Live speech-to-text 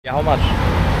Yeah, how much?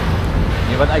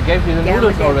 Yeah, but I gave you the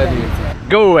noodles already.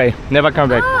 Go away, never come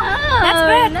back. That's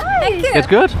good. Nice. Thank you. It's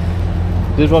good?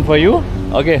 This one for you?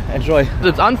 Okay, enjoy.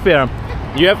 It's unfair.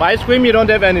 You have ice cream, you don't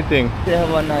have anything. They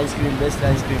have one ice cream, best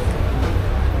ice cream.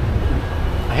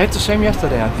 I had the same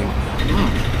yesterday, I think.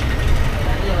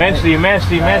 Messi,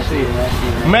 Messi, Messi.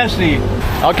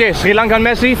 Messi. Okay, Sri Lankan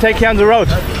Messi, take care on the road.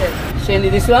 Send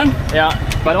this one? Yeah,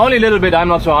 but only a little bit, I'm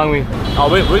not so hungry. Oh,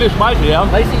 really spicy, yeah?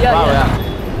 Spicy, yeah, wow, yeah.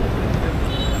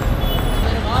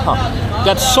 Huh.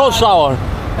 That's so sour.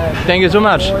 Thank you so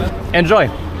much. Enjoy.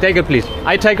 Take it, please.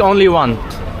 I take only one.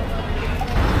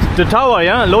 The tower,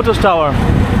 yeah? Lotus Tower.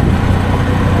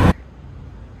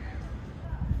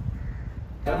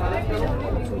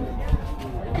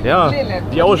 Yeah,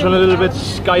 the ocean a little bit,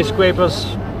 skyscrapers.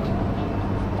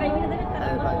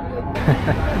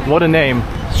 What a name.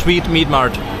 Sweet Meat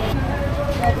Mart.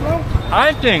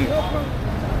 I think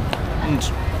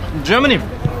in Germany,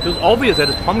 it's obvious that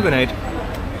it's pomegranate.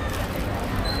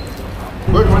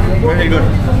 Good, very good.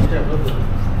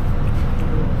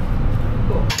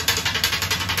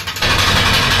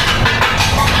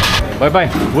 Bye bye.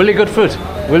 Really good food.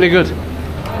 Really good.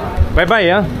 Bye bye,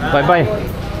 yeah? Bye bye.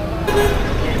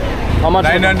 How much?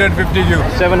 950 you.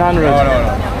 700.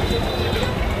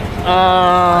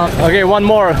 No. Okay, one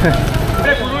more.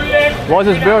 What's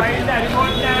his bird?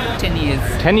 10 years.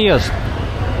 10 years.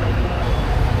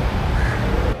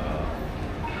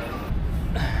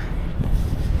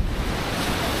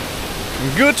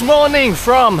 Good morning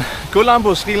from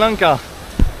Colombo, Sri Lanka.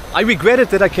 I regretted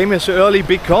that I came here so early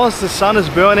because the sun is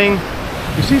burning.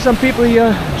 You see some people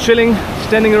here chilling,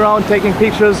 standing around, taking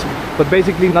pictures, but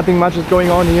basically nothing much is going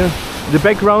on here. In the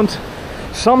background,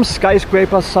 some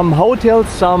skyscrapers, some hotels,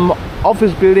 some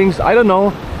office buildings, I don't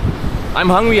know. I'm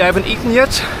hungry, I haven't eaten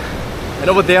yet. And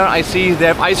over there I see they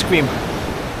have ice cream.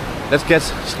 Let's get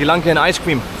Sri Lankan ice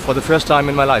cream for the first time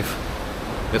in my life.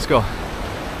 Let's go.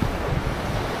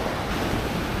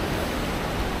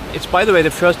 It's, by the way, the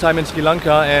first time in Sri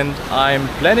Lanka, and I'm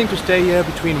planning to stay here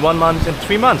between 1 month and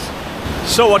 3 months.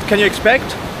 So what can you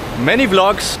expect? Many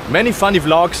vlogs, many funny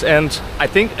vlogs, and I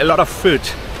think a lot of food.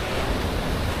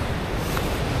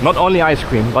 Not only ice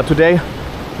cream, but today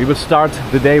we will start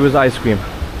the day with ice cream.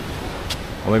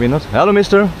 Or maybe not. Hello,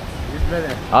 mister.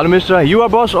 Hello, mister. You are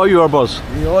boss or you are boss?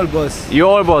 We all boss. You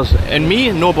are boss. And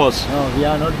me, no boss. No, we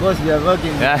are not boss, we are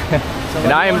working. Yeah. So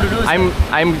And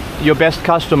I'm your best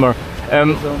customer.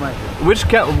 so much.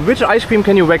 Which ice cream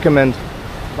can you recommend?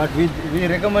 But we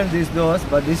recommend those,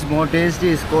 but this more tasty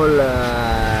is called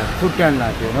fruit and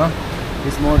nut, you know.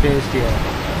 It's more tasty.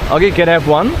 Okay, can I have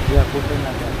one? Yeah, fruit and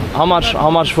nut. How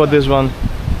much for this one?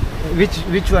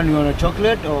 Which one you want, a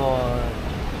chocolate or?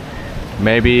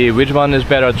 Maybe which one is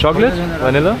better? Chocolate?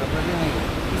 Vanilla?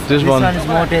 This one. This one is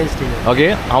more tasty.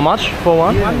 Okay, how much for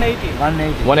one? 180.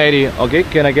 180. 180. Okay,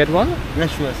 can I get one?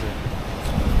 Yes, sure, sir.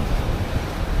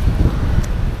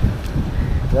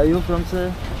 Where are you from,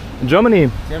 sir? Germany.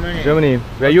 Germany.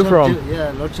 Where are you from?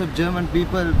 Yeah, lots of German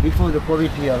people before the COVID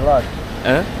here, a lot.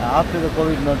 After the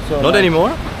COVID, not so much. Not anymore?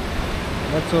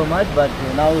 Not so much, but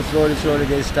now slowly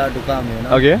they start to come, you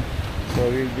know. Okay. So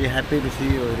we'll be happy to see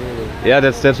you, really. Yeah,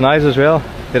 that's nice as well,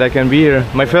 that I can be here.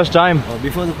 My first time.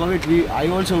 Before the COVID, I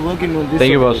also working on this.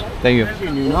 Thank you, boss. Thank you.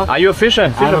 You know? Are you a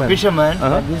fisher? I'm a fisherman.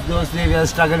 But those days we are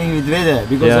struggling with weather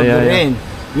because of the rain.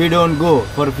 We don't go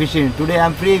for fishing. Today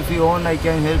I'm free. If you want, I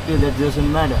can help you. That doesn't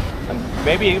matter.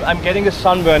 Maybe I'm getting a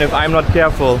sunburn if I'm not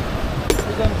careful.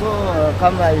 You can go,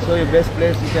 come, I show you best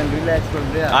place. You can relax from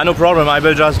there. No problem. I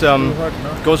will just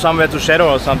go somewhere to shadow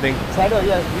or something. Shadow,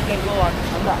 yes. We can go on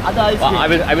the other ice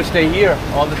cream. I will stay here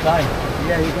all the time.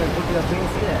 Yeah, you can put your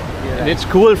things here. Yeah. And it's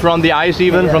cool from the ice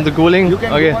even, from the cooling. You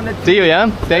can okay. go on the See you, yeah?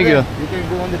 Thank you. You can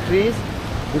go on the trees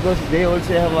because they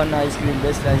also have one ice cream,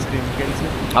 best ice cream. Can you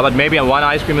see? But maybe one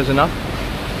ice cream is enough.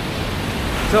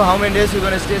 So how many days you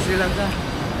gonna stay Sri Lanka?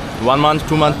 1 month,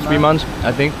 2 months, 3 months,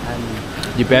 I think.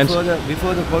 And depends.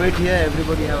 Before the COVID here,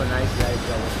 everybody have a nice life.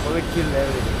 COVID killed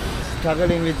everything.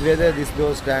 Struggling with weather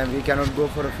those times, we cannot go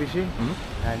for a fishing.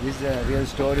 And this is a real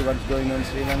story what's going on in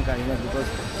Sri Lanka, you know, because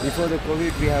before the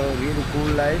COVID we have a really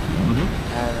cool life.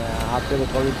 And after the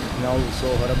COVID now so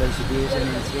horrible situation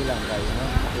in Sri Lanka, you know.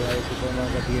 We have a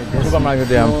supermarket here. Supermarket,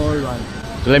 yeah. Small one.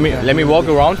 So let me walk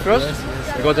around first,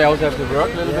 Yes. because I also have to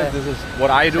work a little bit. This is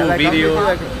what I do, video.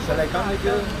 Shall I come with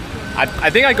you? I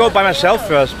think I go by myself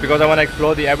first, because I want to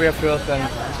explore the area first and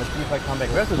let's see if I come back.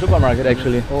 Where's the supermarket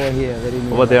actually? Over here, very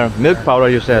near. Over there. Milk powder,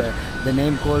 you said. The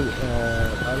name called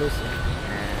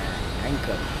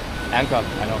Anchor. Anchor,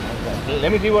 I know.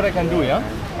 Let me see what I can do, yeah?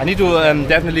 I need to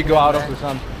definitely go out of the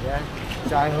sun. Yeah.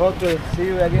 So I hope to see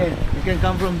you again. You can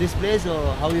come from this place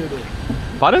or how you do?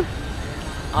 Pardon?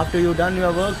 After you done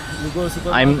your work, you go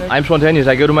supermarket? I'm spontaneous.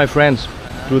 I go to my friends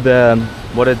to the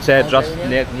what it said just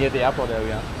near the airport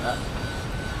area.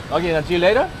 Okay, then see you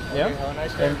later. Okay, Yeah. have a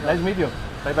nice time. Nice to meet you.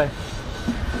 Bye bye.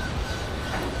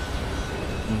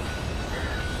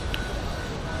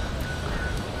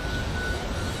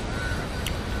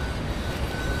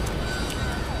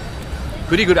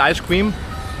 Pretty good ice cream,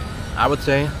 I would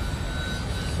say.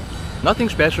 Nothing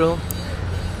special.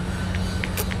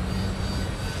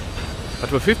 But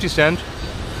for 50 cents,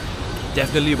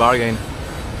 definitely a bargain.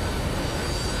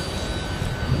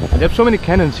 They have so many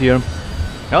cannons here.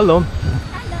 Hello.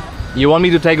 Hello. You want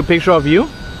me to take a picture of you?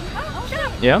 Oh,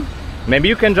 sure. Yeah? Maybe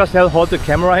you can just hold the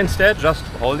camera instead, just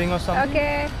holding or something.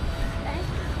 Okay.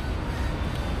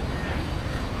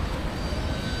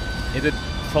 Is it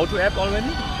photo app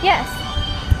already? Yes.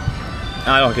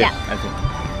 Ah, okay. Yeah. I see.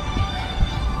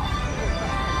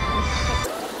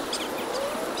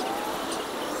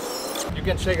 You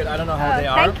can check it. I don't know how they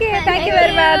are. Thank you. Thank you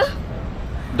very much.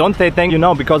 Don't say thank you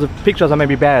now because the pictures are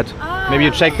maybe bad. Maybe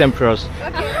you check them first.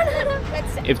 Okay.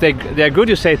 Let's see. If they're good,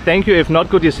 you say thank you. If not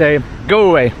good, you say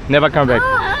go away, never come back.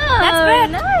 That's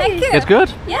good. nice. Thank you. It's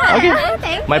good? Yeah. Okay.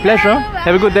 Thank My you. pleasure.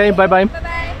 Have a good day. Bye bye. Bye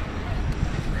bye.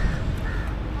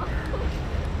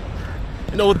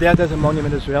 And over there's a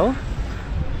monument as well.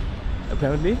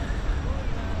 Apparently.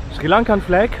 Sri Lankan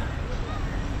flag.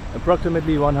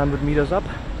 Approximately 100 meters up.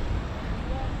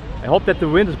 I hope that the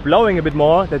wind is blowing a bit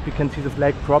more, that we can see the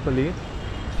flag properly.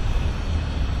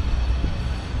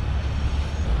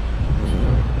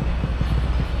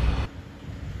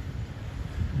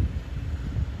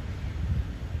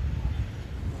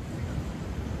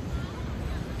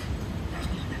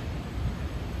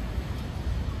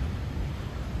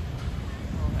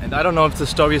 And I don't know if the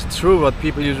story is true, what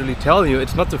people usually tell you.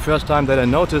 It's not the first time that I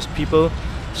noticed people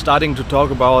starting to talk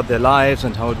about their lives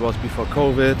and how it was before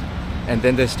COVID. And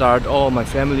then they start, oh, my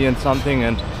family and something.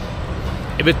 And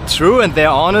if it's true and they're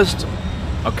honest,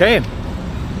 okay,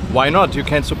 why not? You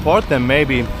can support them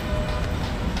maybe.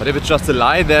 But if it's just a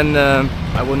lie, then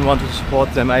I wouldn't want to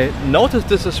support them. I noticed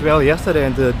this as well yesterday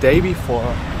and the day before.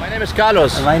 My name is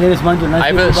Carlos. My name is Manju. Nice I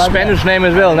have to a meet you, Spanish name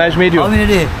as well. Nice to meet you. How many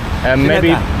days?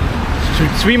 Maybe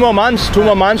 3 more months, 2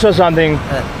 more months or something.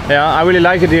 Yeah, I really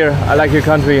like it here. I like your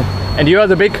country. And you are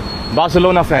the big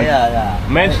Barcelona fan. Yeah.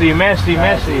 Messi. Messi.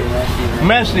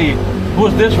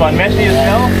 Who's this one? Messi as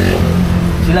well?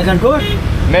 Sri Lankan good?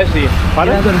 Messi. Sri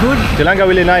Pardon? Lankan good? Sri Lanka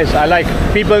really nice. I like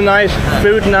people nice,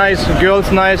 food nice,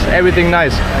 girls nice, everything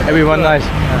nice, everyone nice.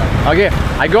 Okay,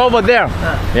 I go over there.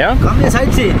 Yeah? Come here,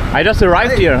 sightseeing. I just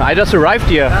arrived here.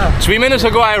 3 minutes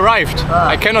ago I arrived.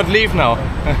 I cannot leave now.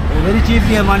 Very cheap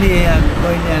here money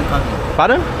going and coming.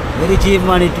 Pardon? Very cheap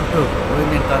money TukTuk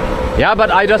going and coming. Yeah,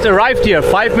 but I just arrived here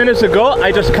 5 minutes ago.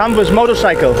 I just come with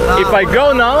motorcycle. If I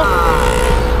go now,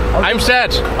 I'm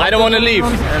sad. I don't want to leave.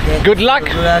 Okay. Good luck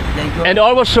Thank you. and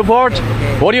always support.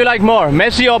 What do you like more,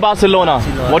 Messi or Barcelona?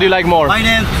 What do you like more? My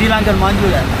name is Sri Lankan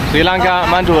Manju. Sri Lanka,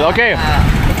 Mantul. Okay.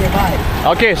 Okay, bye.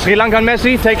 Okay, Sri Lankan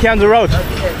Messi, take care on the road.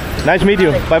 Nice to meet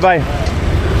you. Bye bye.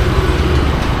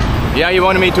 Yeah, he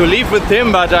wanted me to leave with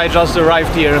him, but I just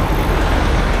arrived here.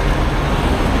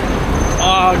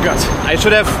 Oh god, I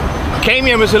should have came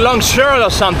here with a long shirt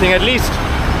or something at least.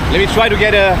 Let me try to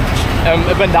get a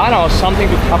bandana or something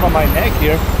to cover my neck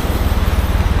here.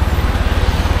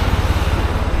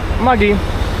 Maggi.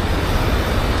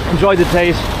 Enjoy the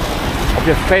taste of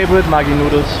your favorite Maggi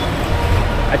noodles.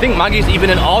 I think Maggi is even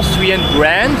an Austrian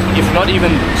brand, if not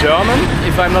even German,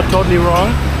 if I'm not totally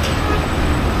wrong.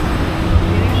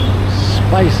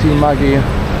 Spicy Maggi.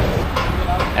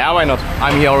 Yeah, why not?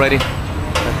 I'm here already.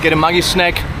 Let's get a Maggi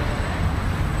snack.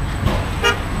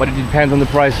 But it depends on the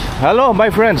price. Hello, my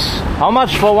friends. How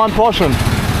much for one portion? With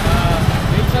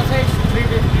sausage,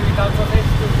 350 without sausage.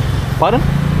 Pardon?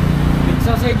 With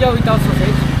sausage or without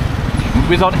sausage?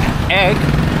 Without egg?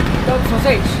 Without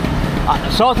sausage.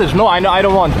 Sausage? No, I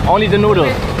don't want. Only the noodle.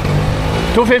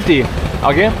 250.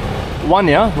 Okay. One,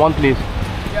 yeah? One, please.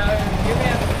 Give me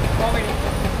 4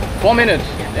 minutes. 4 minutes.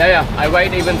 Yeah. I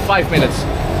wait even 5 minutes.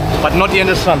 But not in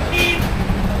the sun.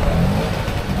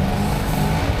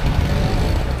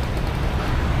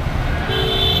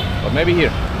 But maybe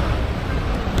here.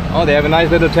 Oh, they have a nice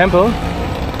little temple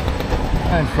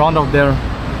in front of their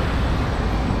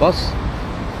bus.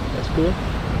 That's cool.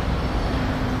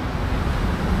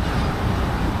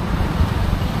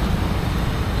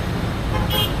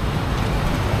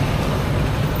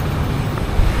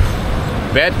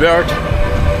 Bad bird,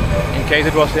 in case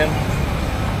it was him.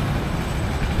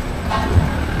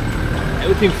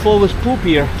 Everything full with poop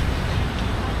here.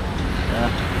 Yeah,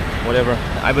 whatever.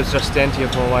 I will just stand here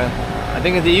for a while. I I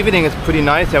think in the evening it's pretty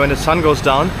nice there when the sun goes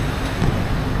down.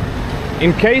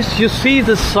 In case you see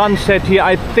the sunset here,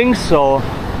 I think so.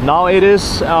 Now it is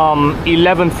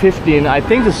 11:15. I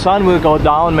think the sun will go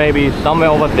down maybe somewhere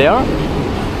over there.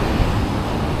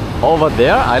 Over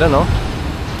there, I don't know.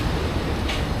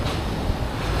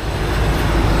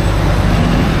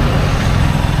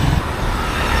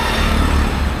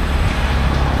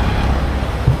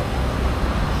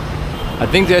 I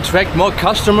think they attract more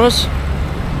customers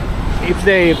if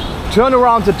they turn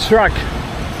around the truck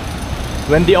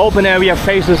when the open area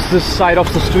faces this side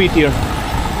of the street here,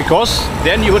 because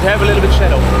then you would have a little bit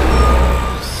shadow.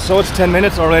 So it's 10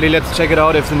 minutes already. Let's check it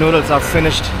out if the noodles are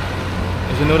finished,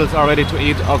 if the noodles are ready to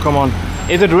eat. Oh, come on,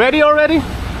 is it ready already?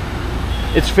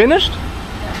 It's finished?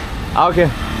 Okay.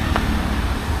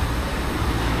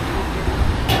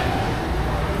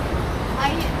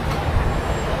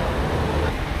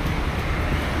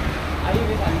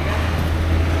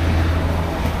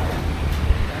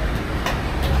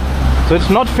 So it's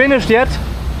not finished yet?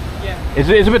 Yeah.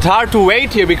 It's a bit hard to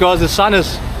wait here because the sun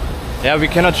is... Yeah, we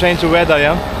cannot change the weather,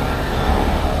 yeah?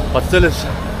 But still it's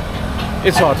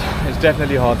hot. It's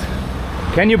definitely hot.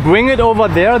 Can you bring it over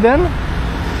there then?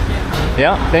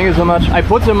 Yeah, thank you so much. I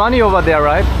put the money over there,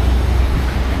 right?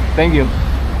 Thank you.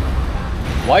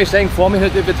 Why are you saying 4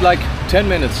 minutes if it's like 10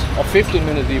 minutes or 15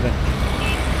 minutes even?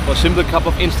 For a simple cup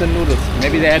of instant noodles.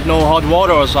 Maybe they had no hot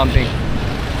water or something.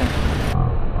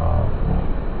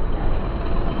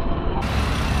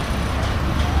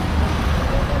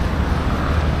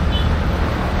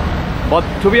 But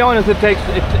to be honest,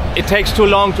 it takes too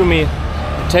long to me.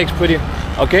 It takes pretty...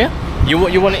 Okay? You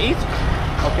want to eat?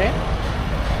 Okay?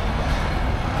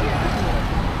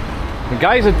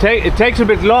 Guys, it takes a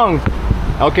bit long.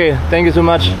 Okay, thank you so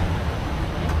much.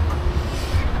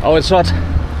 Oh, it's hot.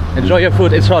 Enjoy your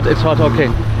food. It's hot, okay.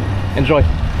 Enjoy.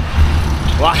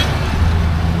 Wow.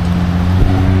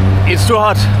 It's too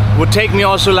hot. Would take me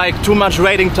also like too much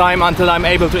waiting time until I'm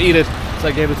able to eat it. So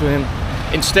I gave it to him.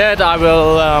 Instead, I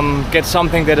will get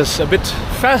something that is a bit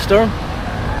faster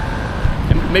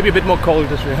and maybe a bit more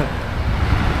cold as well.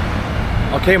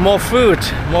 Okay, more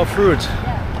fruit, more fruit.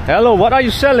 Yeah. Hello, what are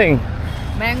you selling?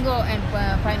 Mango and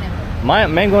pineapple.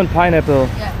 Mango and pineapple.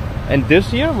 Yeah. And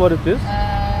this here, what is this? It's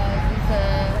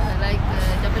like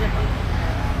double.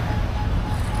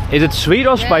 Is it sweet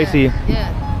or spicy?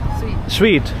 Yeah, sweet.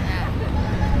 Sweet. Yeah.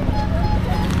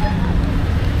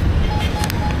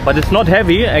 But it's not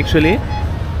heavy actually.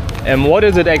 And what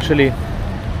is it actually?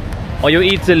 Or you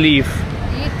eat the leaf?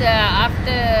 Eat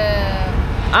after.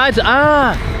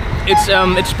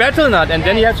 It's betel nut, and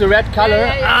then you have the red color.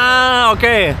 Yeah. Ah,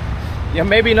 okay. Yeah,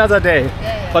 maybe another day.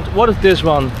 Yeah. But what is this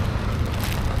one?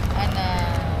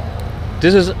 And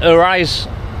This is a rice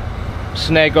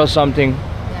snack or something.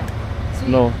 yeah. Sweet.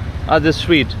 No. This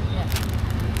sweet. Yeah.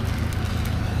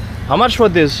 How much for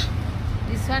this?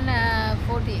 This one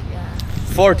 40. Yeah.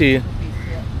 40. Yeah.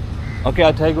 Okay,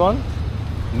 I'll take one.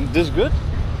 This good?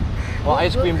 Or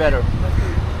ice cream better?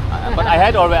 But I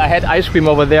had ice cream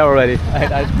over there already. I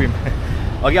had ice cream.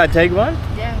 Okay, I'll take one.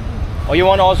 Yeah. Or you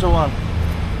want also one?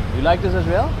 You like this as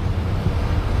well?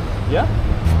 Yeah?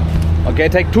 Okay,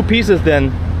 take 2 pieces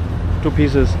then. 2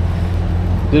 pieces.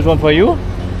 This one for you?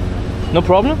 No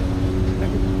problem?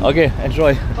 Okay,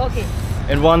 enjoy. Okay.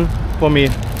 And one for me.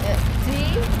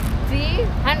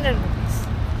 300 rupees.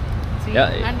 Yeah,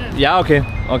 300. yeah, okay,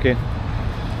 okay.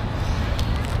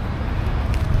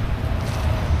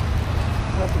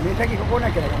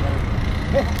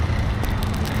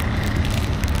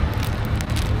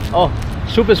 Oh,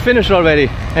 soup is finished already.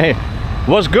 Hey,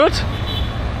 was good?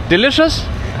 Delicious?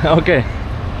 Okay.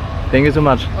 Thank you so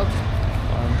much. Okay. 1,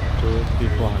 2,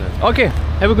 3, 400. Okay,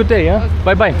 have a good day, yeah? Okay.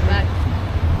 Bye bye. Bye.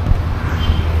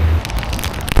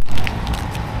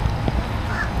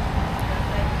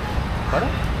 Pardon?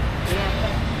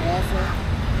 Yes, sir.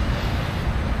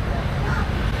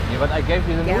 Yeah, but I gave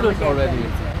you the noodles already.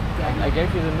 I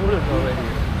gave you the noodles already.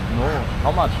 No.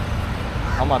 How much?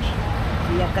 How much?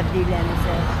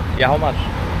 Yeah, how much?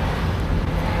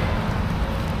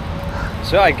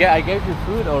 Sir, I gave you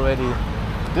food already.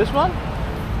 This one?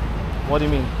 What do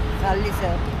you mean?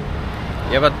 Sir.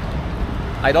 Yeah, but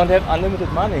I don't have unlimited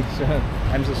money, so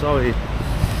I'm so sorry.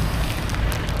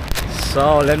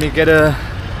 So let me get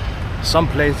some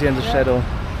place here in the shadow.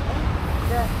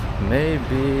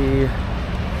 Maybe.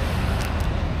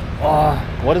 Oh,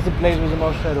 what is the place with the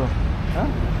most shadow?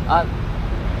 Huh?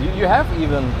 You have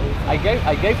even. I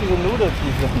gave you the noodles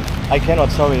even. I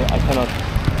cannot. Sorry, I cannot.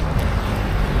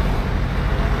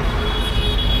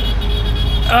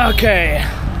 Okay.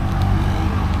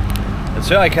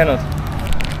 Sir, I cannot.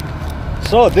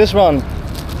 So this one,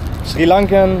 Sri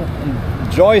Lankan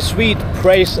Joy sweet,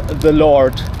 praise the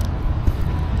Lord.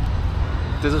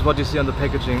 This is what you see on the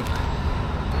packaging.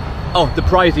 Oh, the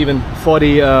price even,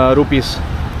 40 rupees.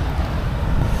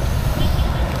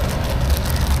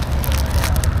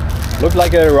 Look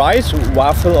like a rice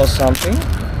waffle or something.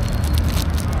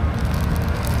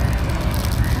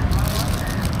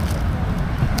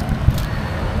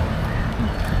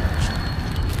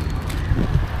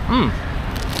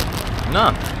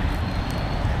 Nah.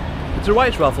 It's a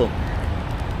rice waffle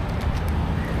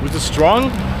with a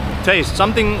strong taste.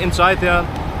 Something inside there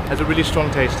has a really strong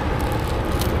taste.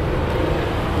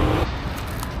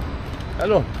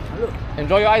 Hello. Hello.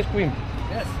 Enjoy your ice cream.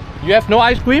 Yes. You have no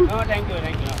ice cream? No, thank you,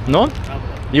 thank you. No?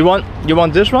 You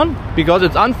want this one? Because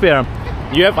it's unfair.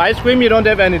 You have ice cream, you don't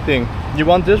have anything. You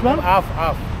want this one? Half.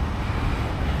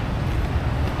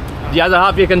 The other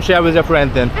half you can share with your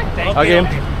friend then. Thank Okay. you.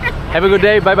 Have a good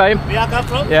day. Bye bye. Where come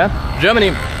from? Yeah.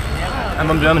 Germany. I'm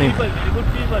from Germany. Very good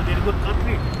people, very good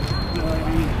country.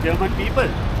 German people.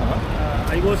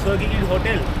 I was working in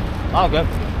hotel. Ah, okay.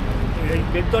 In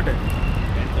Bentoten.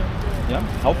 Yeah.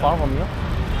 How far from here?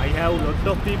 I have lot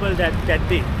of people that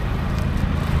day.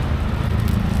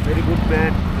 Very good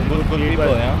man. Very good people,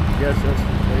 yeah. Yes.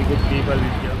 Very good people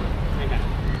in Germany.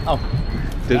 Oh.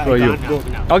 This for you.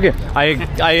 Okay. I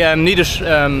need a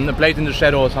plate in the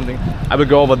shadow or something. I will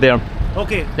go over there.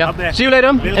 Okay. Yeah. See you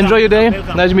later. Welcome. Enjoy your day.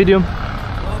 Welcome. Nice to meet you.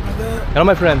 Hello,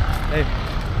 my friend. Hey.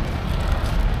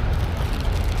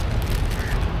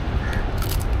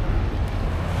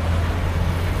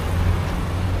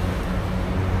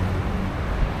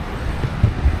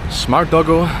 Smart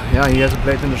doggo. Yeah, he has a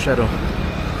plate in the shadow.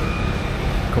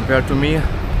 Compared to me,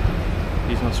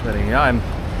 he's not sweating. Yeah, I'm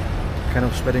kind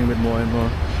of sweating a bit more and more.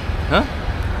 Huh?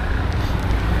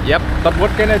 Yep, but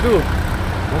what can I do?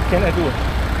 What can I do?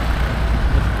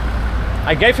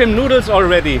 I gave him noodles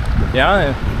already.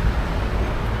 Yeah.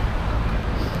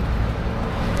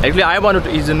 Actually, I wanted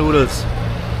to eat the noodles.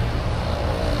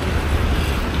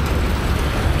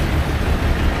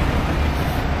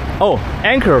 Oh,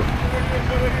 Anchor.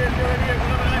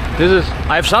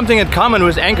 I have something in common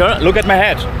with Anchor. Look at my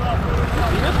head.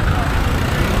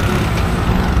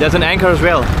 There's an Anchor as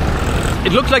well.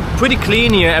 It looks like pretty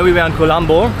clean here everywhere in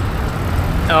Colombo.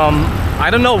 I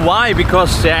don't know why,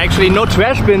 because there are actually no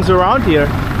trash bins around here.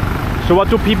 So what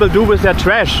do people do with their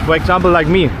trash? For example, like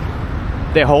me.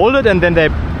 They hold it and then they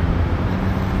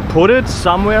put it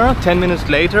somewhere 10 minutes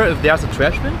later if there's a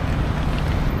trash bin.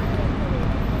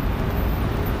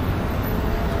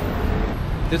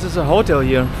 This is a hotel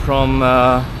here from,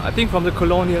 I think from the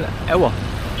colonial era.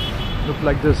 Look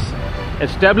like this.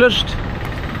 Established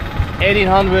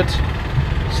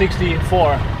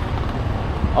 1864.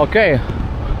 Okay,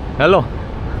 hello.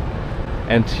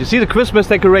 And you see the Christmas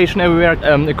decoration everywhere,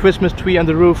 a Christmas tree on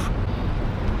the roof.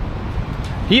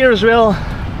 Here as well,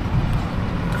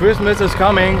 Christmas is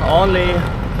coming, only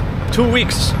 2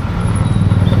 weeks.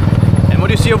 And what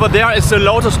you see over there is the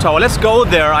Lotus Tower. Let's go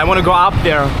there, I want to go up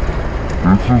there.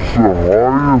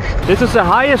 This is the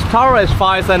highest tower as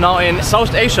far as I know in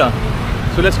South Asia.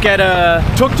 So let's get a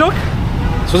TukTuk.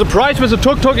 So the price with the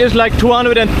TukTuk is like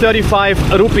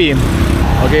 235 rupee.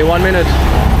 Okay, 1 minute.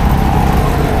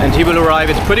 And he will arrive.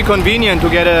 It's pretty convenient to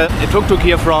get a TukTuk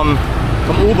here from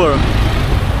Uber.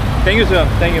 Thank you, sir.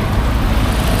 Thank you.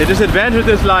 The disadvantage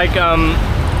is like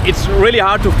it's really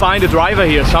hard to find a driver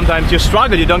here. Sometimes you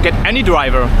struggle, you don't get any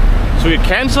driver. So you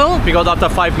cancel, because after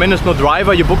 5 minutes no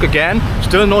driver, you book again,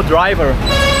 still no driver.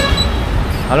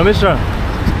 Hello, mister.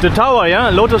 The tower, yeah?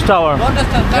 Lotus Tower. Lotus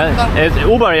Tower. It's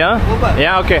Uber, yeah? Uber.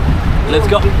 Yeah, okay. Let's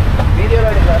go.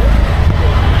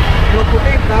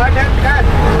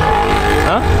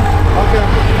 Huh?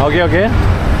 Okay, okay.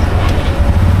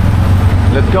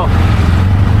 Let's go.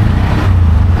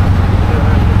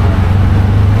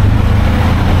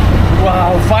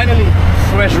 Wow, finally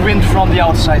fresh wind from the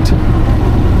outside.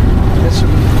 Let's...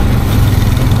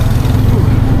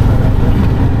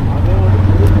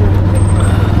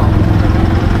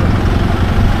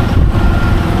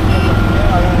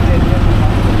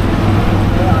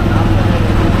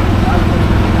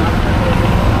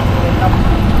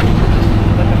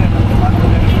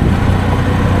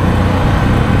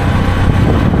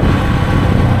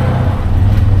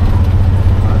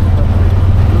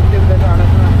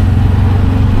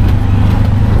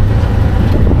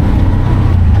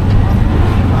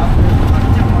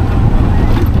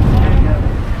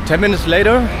 Ten minutes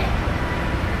later,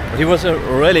 he was a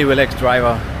really relaxed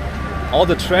driver. All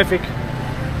the traffic,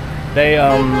 they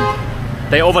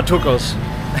overtook us.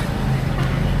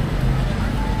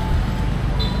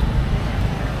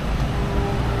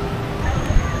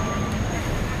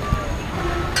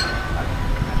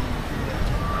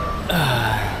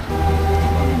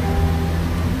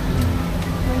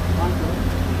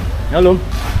 Hello.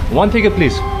 One ticket,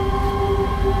 please. Per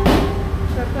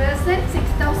person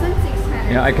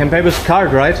 6,600. Yeah, I can pay with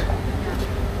card, right?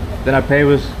 Then I pay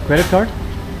with credit card?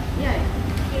 Yeah.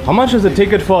 How much is the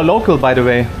ticket for a local, by the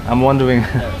way? I'm wondering.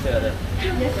 Just 500.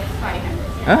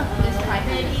 Huh? Just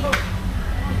 500.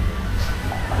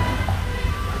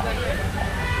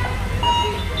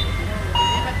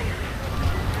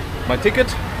 My ticket,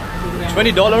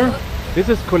 $20. This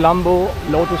is Colombo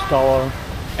Lotus Tower.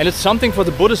 And it's something for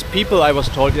the Buddhist people, I was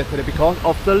told yesterday, because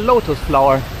of the lotus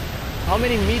flower. How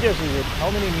many meters is it? How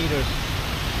many meters?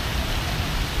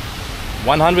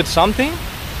 100 something?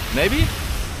 Maybe?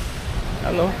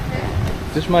 Hello.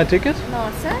 Is this my ticket? No,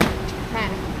 sir.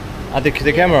 Hand. Ah, the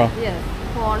camera. Yes.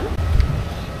 Phone.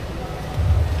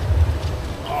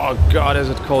 Oh God, is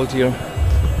it cold here.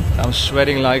 I'm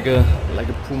sweating like a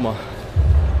puma.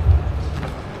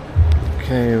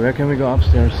 Okay, where can we go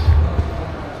upstairs?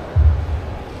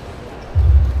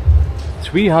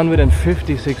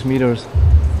 356 meters.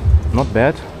 Not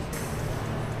bad.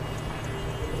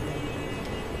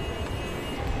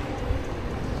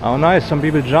 Oh nice, some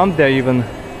people jumped there even.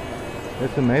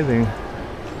 That's amazing.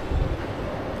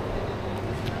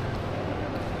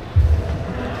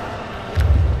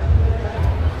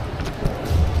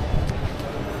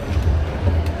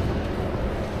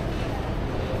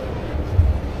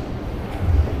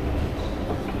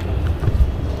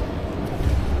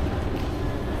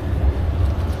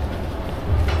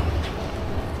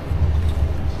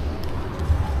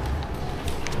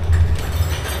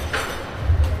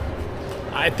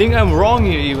 I think I'm wrong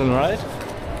here even, right?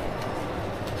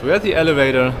 So where's the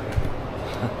elevator?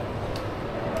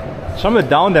 Somewhere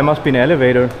down there must be an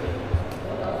elevator.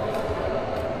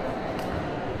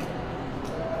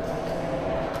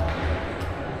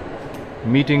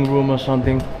 Meeting room or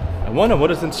something. I wonder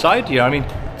what is inside here. I mean,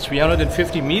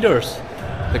 350 meters.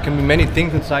 There can be many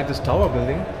things inside this tower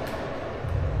building.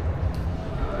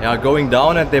 Yeah, going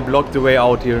down and they blocked the way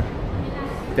out here.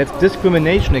 That's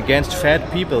discrimination against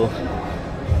fat people.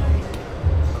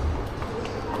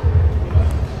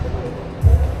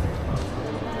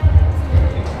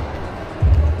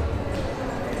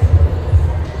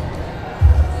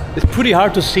 It's pretty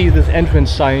hard to see this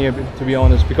entrance sign here, to be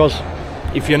honest, because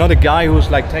if you're not a guy who's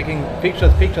like taking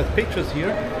pictures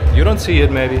here, you don't see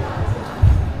it maybe.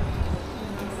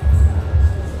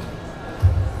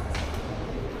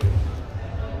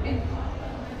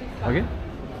 Okay.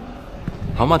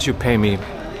 How much you pay me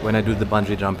when I do the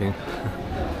bungee jumping?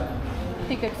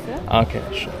 Ticket, sir. Okay,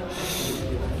 sure.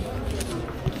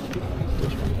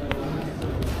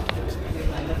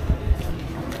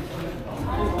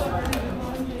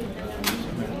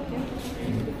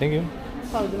 Thank you.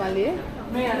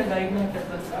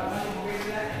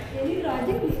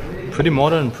 Pretty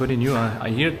modern, pretty new. I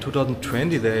hear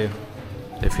 2020 they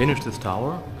finished this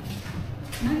tower.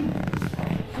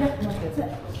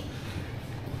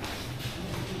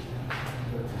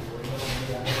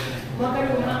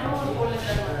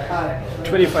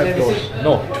 $25.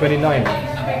 No, 29.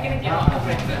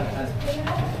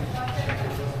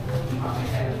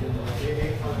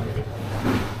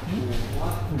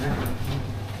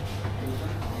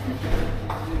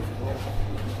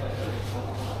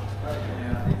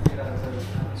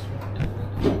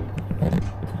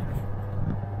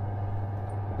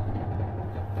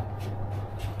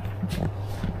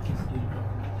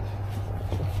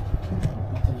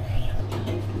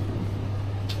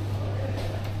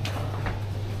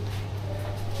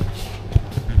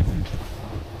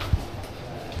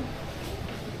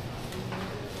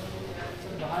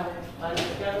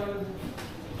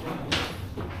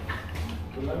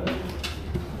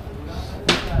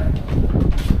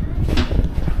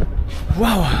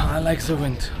 Wow, I like the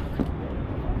wind.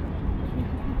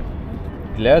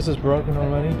 Glass is broken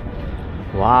already.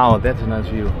 Wow, that's a nice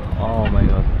view. Oh my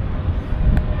god.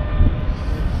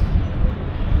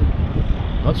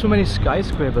 Not so many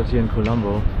skyscrapers here in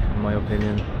Colombo, in my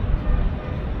opinion.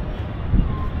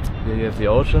 Here you have the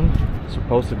ocean. It's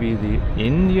supposed to be the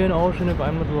Indian Ocean, if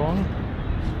I'm not wrong.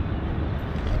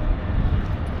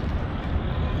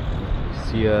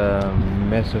 See a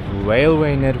massive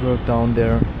railway network down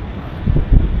there.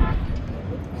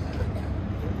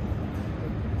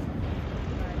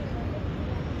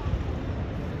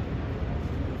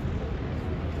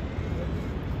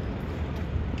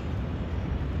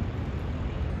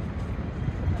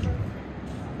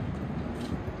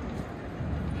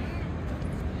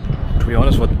 To be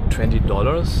honest, for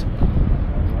 $20,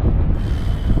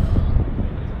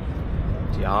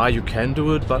 yeah, you can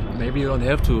do it, but maybe you don't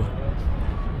have to.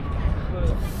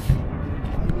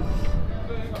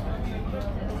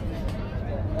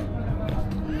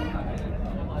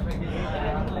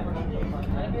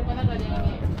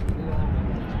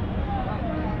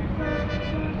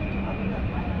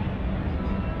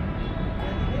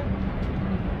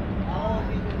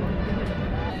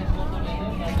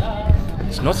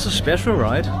 It's not so special,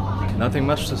 right? Nothing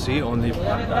much to see, only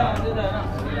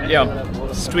yeah,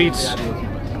 streets,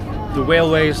 the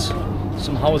railways,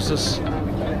 some houses.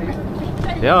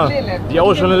 Yeah, the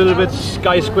ocean a little bit,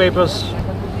 skyscrapers,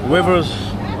 rivers,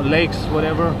 lakes,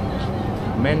 whatever,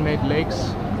 man-made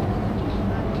lakes.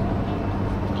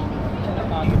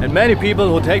 And many people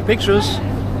who take pictures.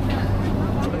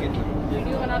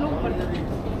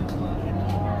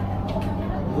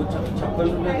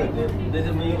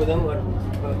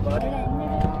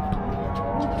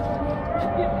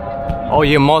 Oh,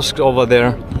 yeah, mosque over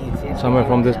there, somewhere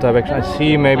from this direction. I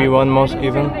see maybe one mosque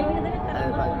even.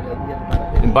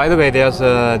 And by the way, there's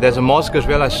a mosque as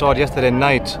well. I saw it yesterday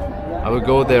night. I will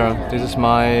go there. This is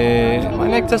my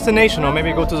next destination, or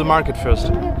maybe go to the market first.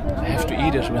 I have to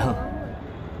eat as well.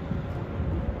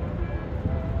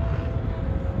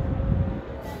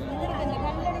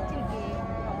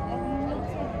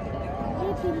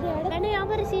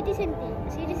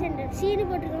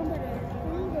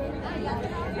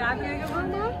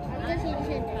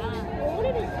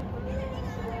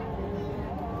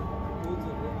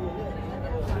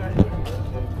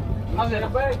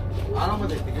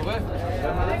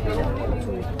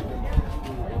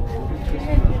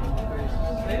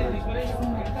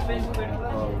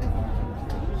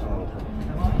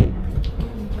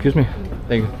 Excuse me.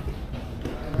 Thank you.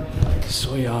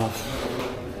 So yeah,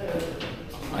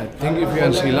 I think if you're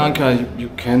in Sri Lanka, you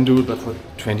can do it, but for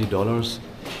 $20.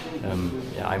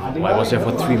 Yeah, I was there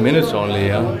for 3 minutes only.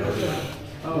 Yeah.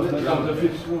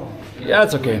 Yeah,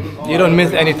 it's okay. You don't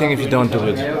miss anything if you don't do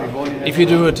it. If you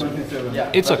do it,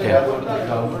 it's okay.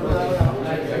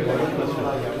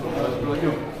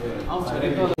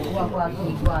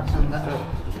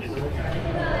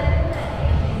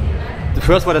 The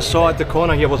first what I saw at the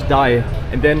corner here was Dai,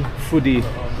 and then Foodie.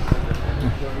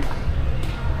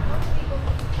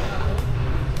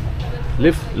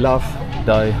 Live, love,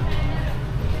 die.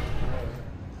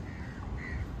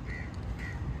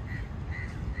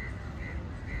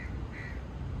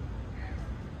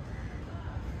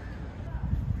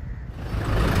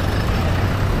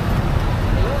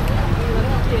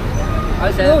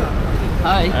 Hi sir.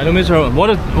 Hi. Hello, Mr.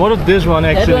 What is this one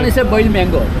actually? That one is a boiled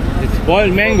mango. It's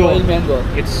boiled mango. Boiled mango.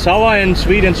 It's sour and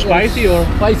sweet and spicy, or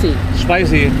Spicy.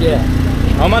 spicy? Yeah.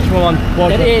 How much for one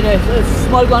portion? That is a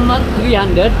small one,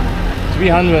 300.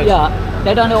 300. Yeah.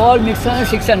 That one all mixed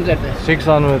 600.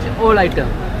 600. All item.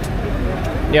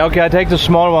 Yeah, okay, I take the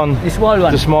small one. The small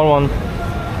one. The small one.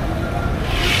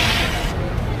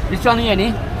 Which one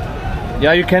any?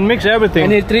 Yeah, you can mix everything.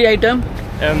 Any 3 item?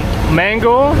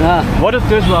 Mango. Yeah. What is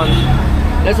this one?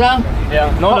 This one?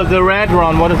 Yeah. No, the red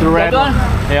one. What is the red That one?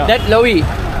 Yeah. That Lowy.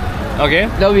 Okay.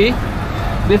 Lowy.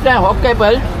 This one hot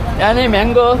apple. Any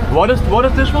mango. What is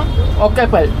this one? Hot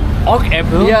apple. Oak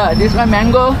apple. Yeah, this one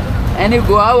mango. Any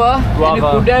guava. Any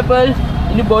Guava. good apple.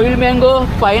 Any boiled mango.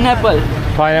 Pineapple.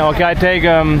 Fine. Okay, I take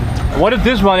what is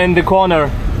this one in the corner?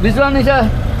 This one is a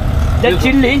that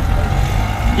chili.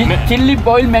 Chili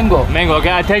boiled mango. Mango.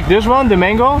 Okay, I take this one, the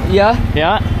mango. Yeah.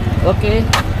 Yeah. Okay.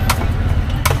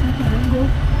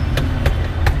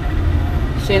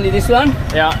 Send this one.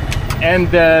 Yeah. And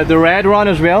the red one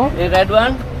as well. The red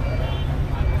one.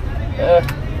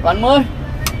 One more.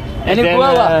 And the then,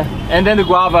 guava. and then the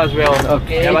guava as well.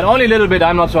 Okay. Yeah, but only a little bit.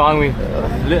 I'm not so hungry.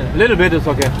 Little bit is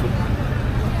okay.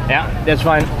 Yeah, that's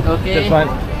fine. Okay. That's fine.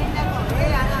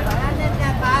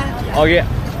 Okay.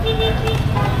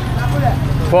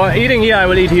 For eating here, I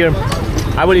will eat here.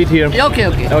 I will eat here. Okay,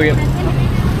 okay. Okay.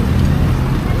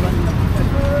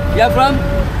 You are from?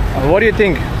 What do you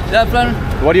think? You are from?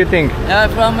 What do you think?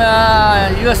 From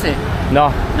USA.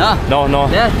 No. No. No, no.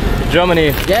 Yes.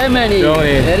 Germany. Germany.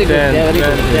 Germany. Very good. Then- Very good.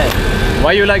 then- Yeah.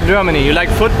 Why you like Germany? You like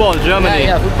football, Germany?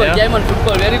 Yeah, football. German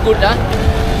football. Very good, huh?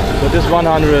 So this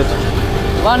 100.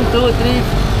 1, 2, 3.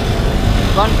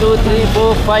 1, 2, 3,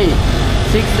 4, 5,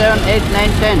 6, 7, 8,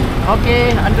 9, 10.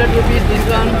 Okay, 100 rupees. This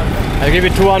one. I'll give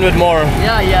you 200 more.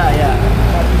 Yeah, yeah, yeah.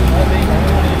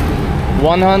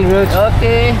 100.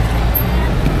 Okay.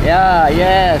 Yeah,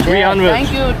 yeah. 300.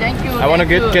 Thank you, thank you. I want to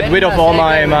get rid of all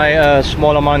my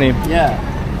smaller money. Yeah.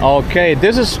 Okay,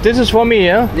 this is for me,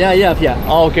 yeah? Yeah, yeah, yeah.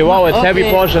 Oh, okay, wow, it's heavy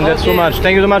Okay, portion. That's so okay. much.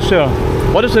 Thank you so much, sir.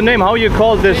 What is the name? How you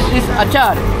call this? This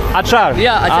Acar. Acar.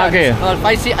 Yeah, Acar. Ah, okay. Or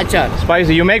spicy Acar.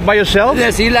 Spicy. You make by yourself?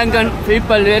 The Sri Lankan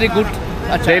people very good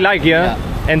Acar. They like, yeah?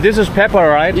 And this is pepper,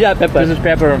 right? Yeah, pepper. This is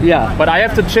pepper. Yeah. But I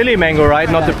have the chili mango, right?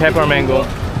 Not the pepper mango.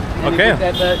 Okay.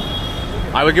 Pepper.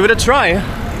 I will give it a try.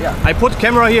 Yeah. I put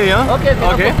camera here, yeah? Okay,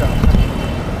 Okay.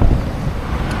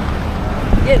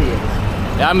 Here, here.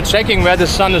 Yeah, I'm checking where the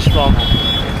sun is from.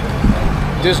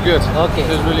 This is good. Okay.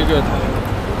 This is really good.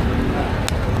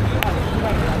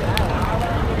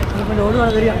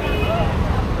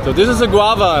 So this is a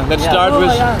guava. Let's start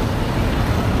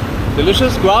with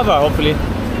delicious guava, hopefully.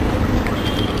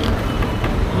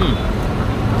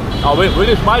 Oh,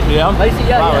 really spicy, yeah? Spicy,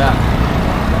 yeah, Wow, yeah.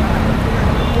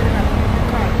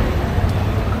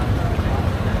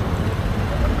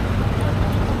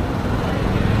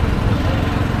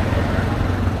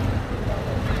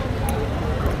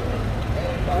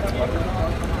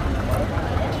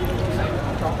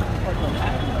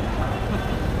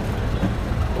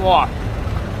 Wow.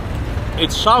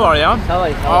 It's sour, yeah? Sour,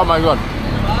 Oh sour. my god.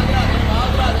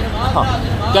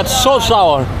 Huh. That's so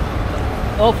sour.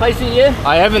 Oh, spicy, yeah?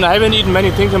 I haven't eaten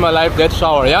many things in my life that's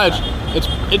sour. Yeah,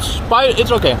 it's spicy.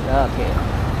 It's okay. Yeah, okay.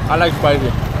 I like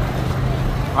spicy.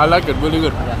 I like it really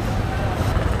good. Yeah.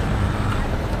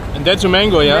 And that's a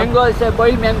mango, yeah? Mango is a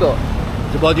boiled mango.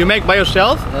 What you make by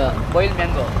yourself? Boiled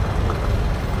mango.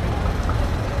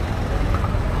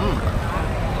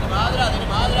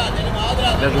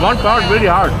 There's one part really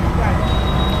hard.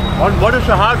 What is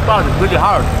the hard part? It's really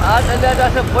hard.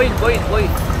 That's a boiled.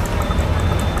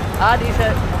 Hard is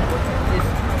a...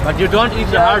 But you don't eat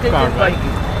the hard part, right?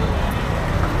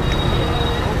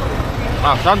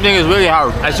 Something is really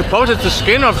hard. I suppose it's the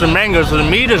skin of the mango, so the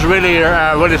meat is really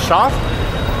really soft.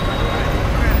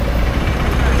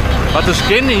 But the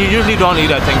skin you usually don't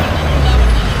eat, I think.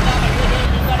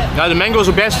 Now the mango is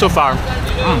the best so far.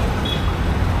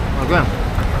 Okay.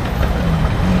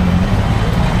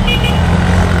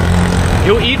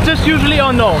 You eat this usually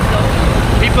or no?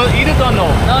 People eat it or no?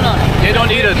 No. They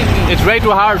don't eat it. It's way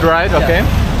too hard, right? Okay.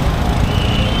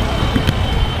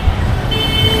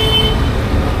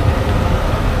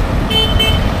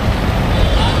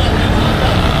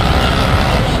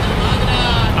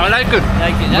 I like it.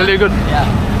 Really good. Yeah.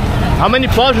 How many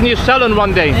portions you sell in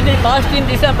one day? And the pastin,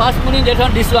 this is pasmuni, that's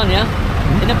on this one, yeah?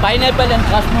 And the pineapple and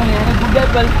pasmuni, and a good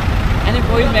apple, and a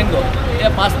boiled mango.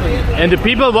 Yeah, pasmuni. And the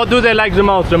people, what do they like the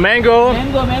most? The mango?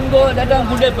 Mango, that one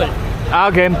good apple.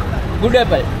 Okay. Good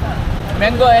apple.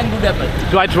 Mango and good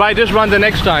apple. So I try this one the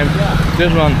next time. Yeah.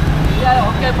 This one. Yeah,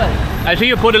 okay apple. I see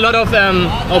you put a lot of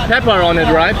pepper on it,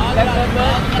 right?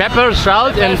 Pepper,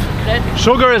 salt, and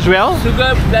sugar as well.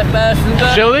 Sugar, pepper,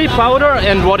 sugar. Chili powder,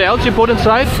 and what else you put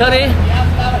inside? Sorry.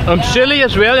 Chili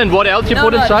as well, and what else you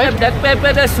put inside? Black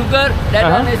pepper, the sugar, that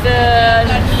one is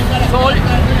salt.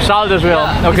 Salt as well.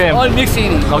 Yeah, Okay. it's all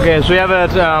mixing. Okay, so you have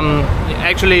it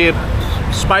actually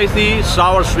spicy,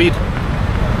 sour, sweet.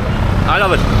 I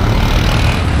love it.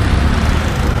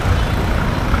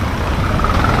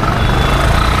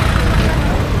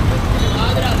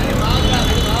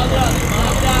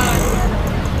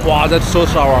 Wow, that's so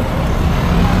sour.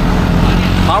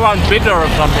 Sour and bitter or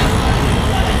something.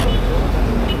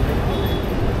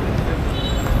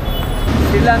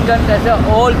 Sri Lankan, that's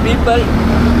all people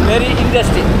very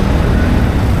interesting.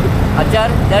 Acar,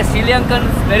 that's Sri Lankan,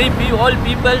 very few, all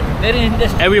people very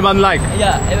interesting. Everyone like.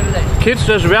 Yeah, everything. Kids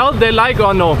as well, they like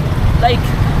or no? Like,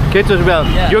 Kids as well.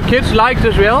 Yeah. Your kids like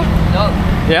as well? no,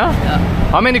 Yeah? yeah.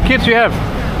 How many kids you have?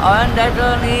 And that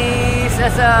one is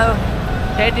as a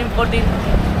 13, 14.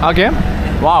 Okay.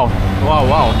 Wow. Wow,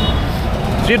 wow.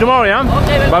 See you tomorrow, yeah?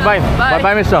 Okay, welcome. Bye-bye. Bye.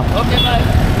 Bye-bye, mister. Okay,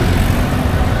 bye.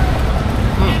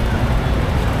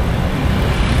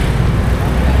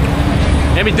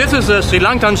 Maybe this is a Sri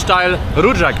Lankan style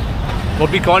rujak.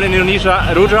 What we call in Indonesia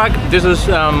rujak. This is,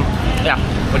 yeah,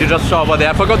 what you just saw over there.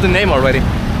 I forgot the name already.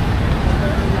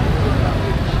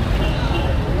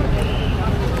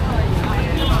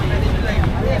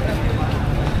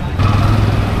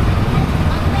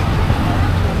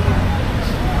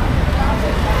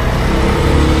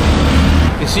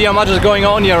 You see how much is going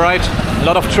on here, right? A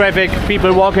lot of traffic,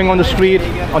 people walking on the street,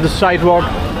 on the sidewalk,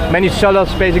 many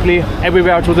sellers basically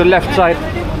everywhere, to the left side,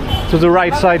 to the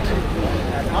right side.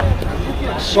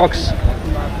 Socks.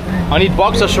 I need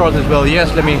boxer shorts as well.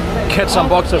 Yes, let me get some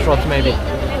boxer shorts maybe.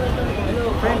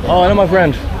 Oh, hello my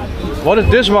friend. What is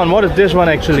this one? What is this one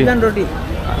actually? Chicken roti.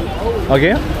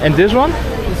 Okay, and this one?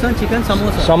 This one chicken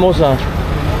samosa. Samosa.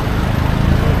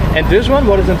 And this one,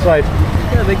 what is inside?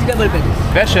 Yeah, vegetable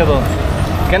patties. Vegetable.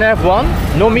 Can I have one?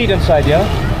 No meat inside, yeah?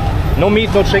 No meat,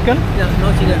 no chicken? Yeah,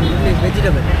 no chicken, only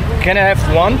vegetable. Can I have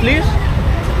one, please?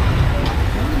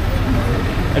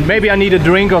 And maybe I need a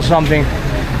drink or something.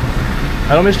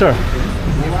 Hello, mister.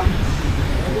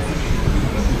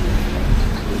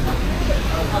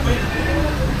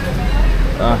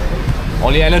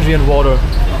 Only energy and water.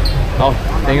 Oh,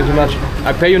 thank you so much.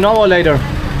 I pay you now or later?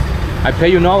 I pay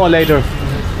you now or later?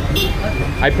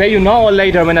 I pay you now or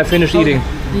later when I finish eating?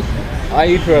 I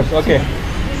eat first, okay.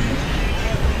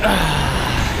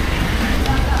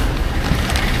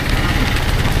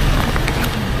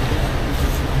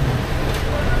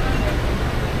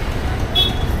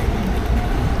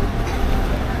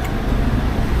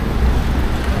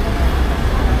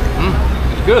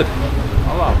 good.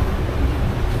 Oh wow.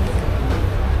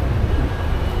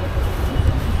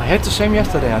 I had the same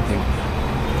yesterday, I think.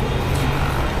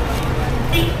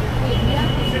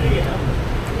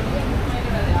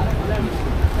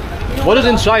 What is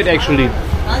inside actually?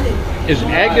 Is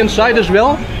egg inside as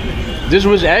well? This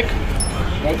was egg?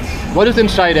 What is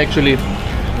inside actually?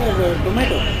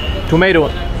 Tomato. Tomato.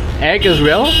 Egg as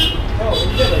well?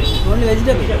 Only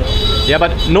vegetable. Yeah,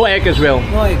 but no egg as well.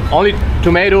 No egg. Only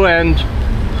tomato and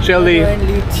chili, And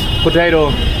leaves. potato.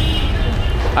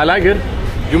 I like it.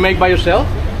 You make by yourself?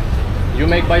 You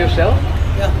make by yourself?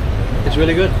 Yeah. It's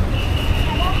really good.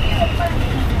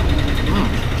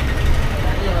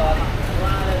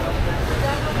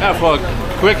 Yeah, for a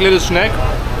quick little snack,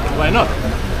 why not?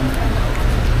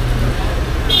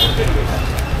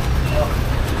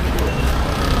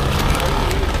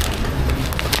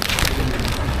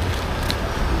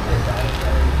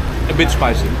 A bit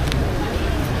spicy.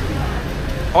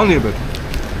 Only a bit.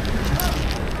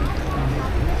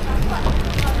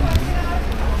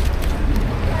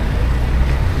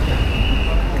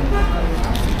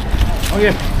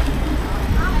 Okay.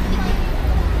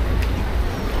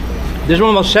 This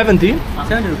one was 70.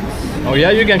 70 rupees. Oh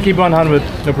yeah, you can keep 100,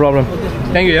 no problem.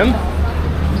 Thank you, Jan.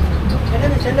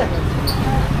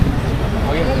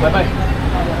 Okay, bye bye.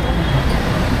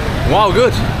 Wow,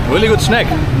 good. Really good snack.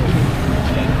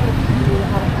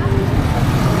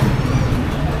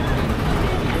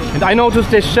 And I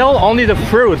noticed they sell only the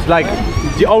fruits, like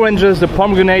the oranges, the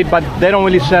pomegranate, but they don't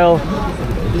really sell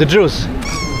the juice.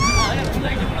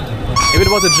 If it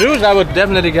was the juice, I would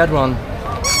definitely get one.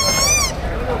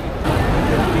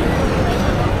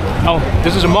 Oh,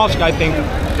 this is a mosque, I think.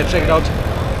 Let's check it out.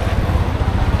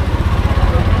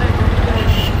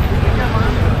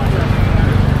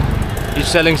 He's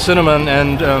selling cinnamon,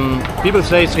 and people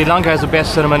say Sri Lanka has the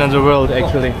best cinnamon in the world,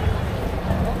 actually.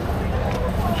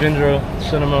 Ginger,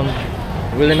 cinnamon,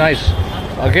 really nice.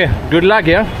 Okay, good luck,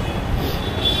 yeah?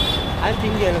 I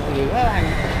think they are good.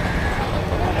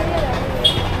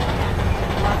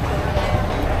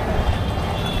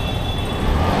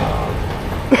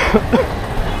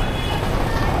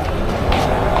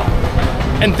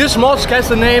 And this mosque has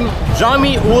the name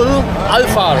Jami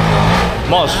Ul-Alfar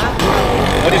Mosque.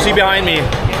 What do you see behind me?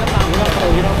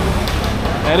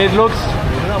 And it looks...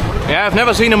 Yeah, I've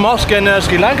never seen a mosque in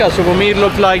Sri Lanka, so for me it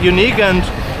looked like unique and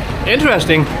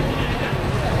interesting.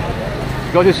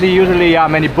 Because you see usually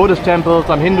many Buddhist temples,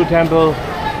 some Hindu temples.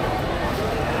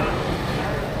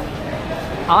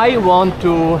 I want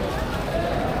to...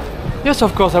 Yes,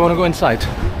 of course, I want to go inside.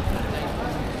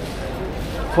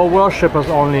 For worshippers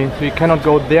only, so you cannot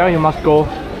go there, you must go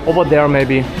over there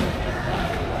maybe.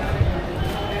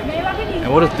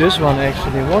 And what is this one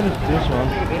actually? What is this one?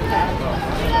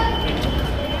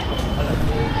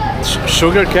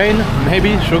 Sugar cane?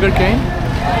 Maybe sugar cane?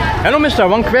 Hello mister,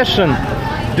 one question.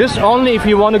 This only if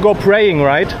you want to go praying,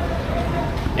 right?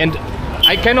 And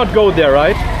I cannot go there,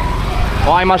 right?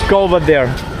 Or I must go over there?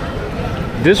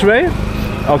 This way?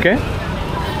 Okay.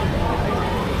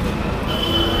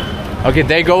 Okay,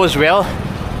 they go as well.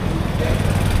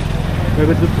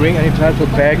 Maybe to bring any type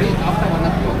of bags.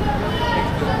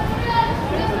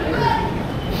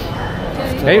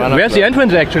 Hey, where's the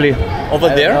entrance actually? Over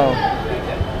there?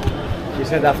 He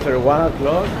said after 1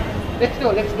 o'clock. Let's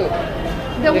go.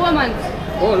 The woman's.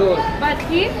 But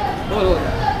he?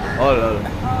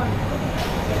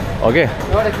 Okay.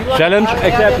 Challenge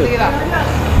accepted.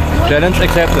 Challenge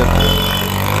accepted.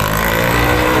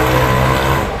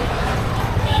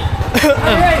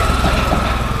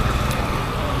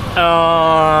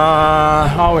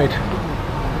 Oh wait.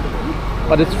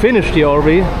 But it's finished here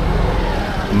already.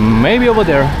 Maybe over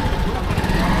there.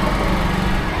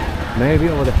 Maybe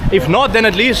over there. If not, then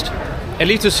at least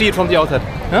to see it from the outside.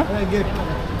 Huh?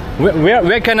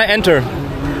 Where can I enter?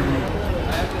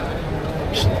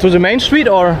 To the main street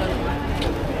or?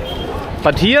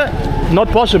 But here, not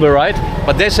possible, right?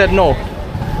 But they said no.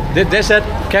 They said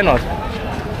cannot.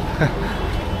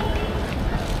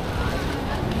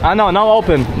 Ah no, now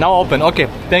open. Now open. Okay,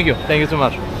 thank you so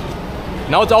much.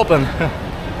 Now it's open.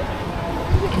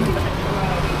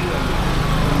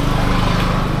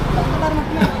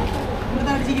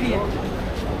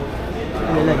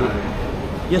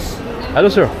 Yes. Hello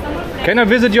sir. Can I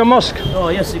visit your mosque? Oh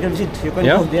yes, you can sit. You can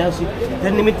Yeah? go. They have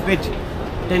 10 minutes wait.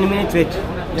 10 minutes wait.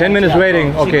 10 minutes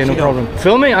waiting. Okay, no problem.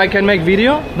 Filming, I can make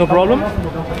video, no problem.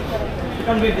 You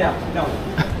can wait there. Sit down.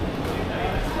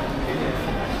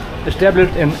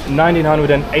 Established in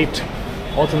 1908,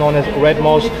 also known as Red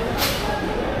Mosque.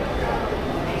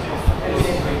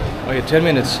 Okay, 10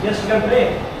 minutes. Yes, you can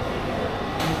play.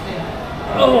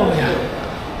 Oh yeah.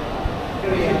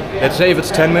 Let's say if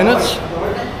it's 10 minutes.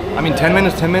 I mean 10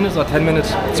 minutes, 10 minutes, or 10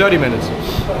 minutes, 30 minutes.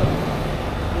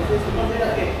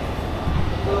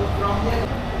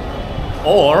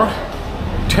 Or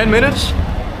 10 minutes.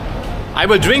 I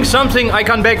will drink something, I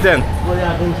come back then.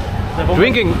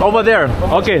 Drinking over there.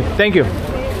 Okay, thank you.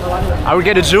 I will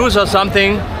get a juice or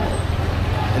something,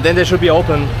 and then they should be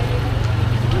open.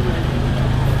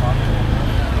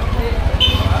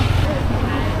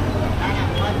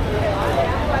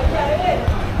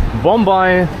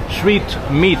 Bombay Sweet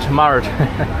Meat Mart.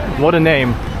 What a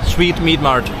name. Sweet Meat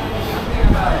Mart.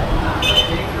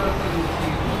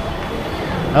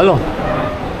 Hello.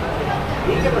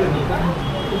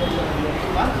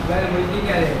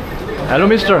 Hello,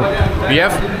 mister. We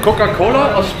have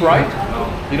Coca-Cola or Sprite?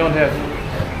 You don't have.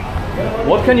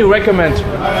 What can you recommend?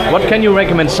 What can you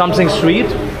recommend? Something sweet?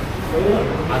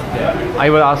 I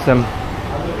will ask them.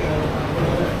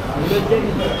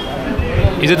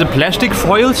 Is it a plastic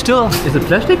foil still? Is it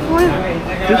plastic foil?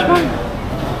 This one?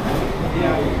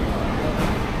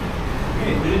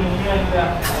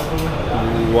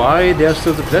 Why there's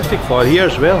still the plastic foil here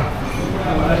as well?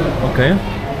 Okay.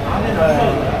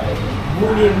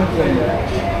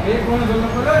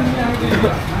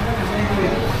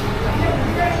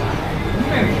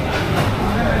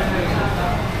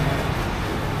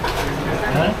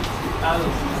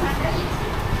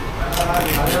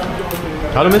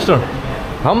 Hello, mister.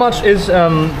 How much is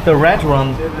the red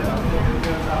one?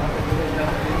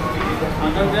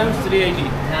 100 grams, 380.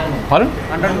 Pardon?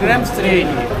 100 grams,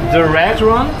 380. The red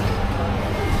one?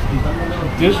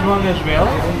 This one as well?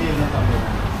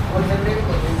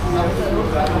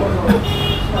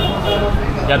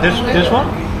 Yeah, this one?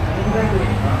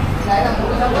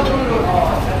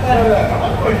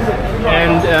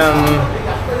 And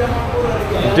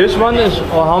this one is,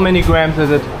 or how many grams is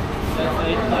it?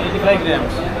 85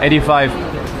 grams. 85.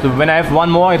 So when I have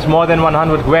one more, it's more than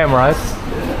 100 gram, right?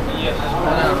 Yes.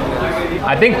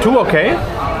 I think two, okay?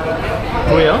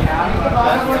 Two, yeah?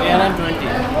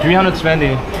 320. 320.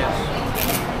 Yes.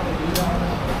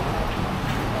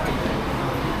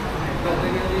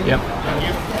 Yep.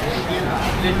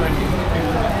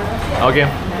 Okay.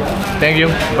 Thank you.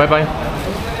 Bye bye.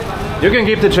 You can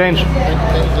keep the change.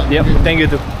 Yep. Thank you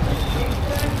too.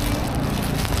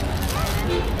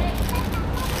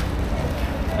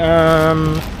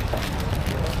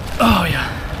 Oh yeah.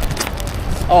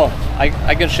 Oh,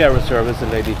 I can share with her, with the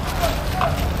lady.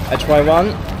 I try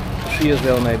one. She as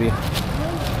well, maybe.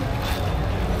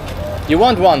 You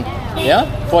want one? Yeah?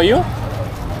 For you?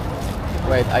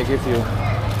 Wait, I give you.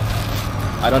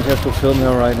 I don't have to film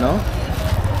her right now.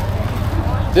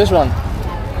 This one.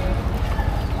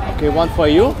 Okay, one for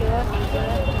you.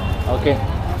 Okay.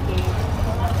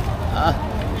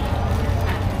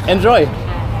 Enjoy.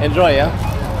 Enjoy, yeah?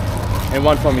 And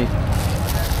one for me.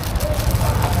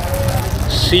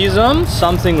 Sesame,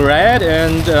 something red,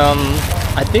 and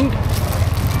I think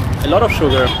a lot of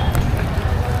sugar.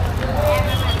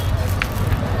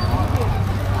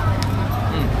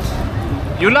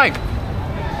 You like?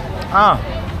 Ah,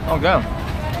 okay.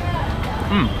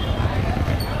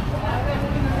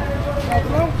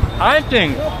 I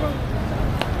think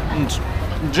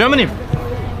Germany.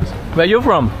 Where are you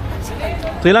from?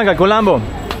 Sri Lanka, Colombo.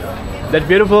 That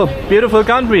beautiful, beautiful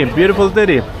country, beautiful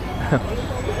city.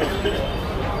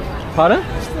 Pardon?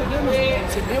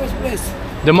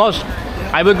 The mosque.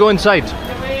 I will go inside.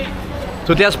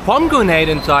 So there's pomegrenade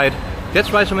inside. That's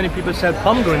why so many people sell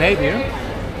pomegrenade here.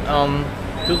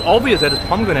 It's obvious that it's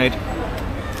pomegranate.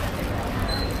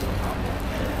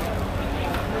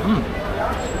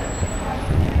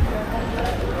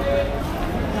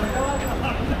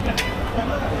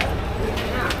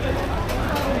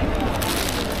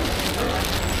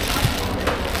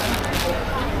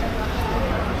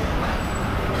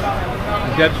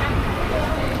 That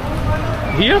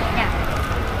here?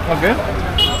 Yeah. Okay.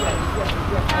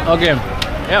 Okay.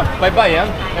 Yeah. Bye bye. Yeah.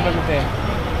 Have a good day.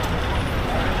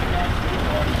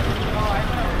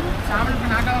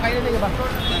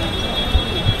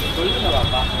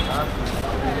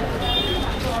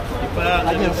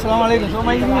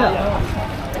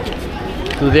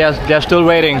 So they're still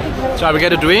waiting. So I will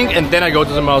get a drink and then I go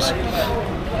to the mosque.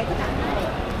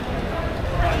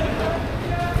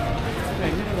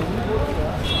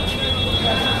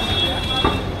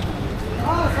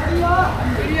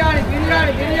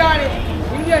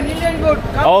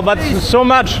 Oh, but so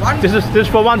much. This is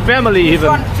for one family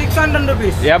even. 600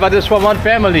 rupees. Yeah, but it's for one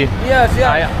family. Yes,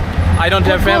 yeah. I don't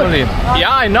have family.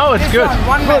 Yeah, I know, it's good.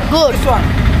 One man. Good. This one.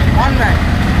 One man.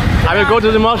 I will go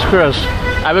to the mosque first.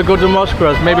 I will go to the mosque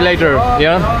first, maybe later.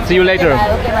 Yeah? See you later.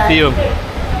 See you.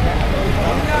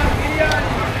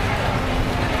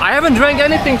 I haven't drank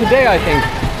anything today, I think.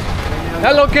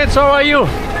 Hello kids, how are you?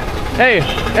 Hey,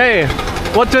 hey,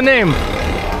 what's your name?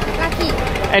 Kaki.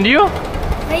 And you?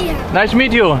 Raya. Nice to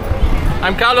meet you.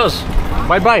 I'm Carlos.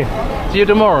 Bye bye. See you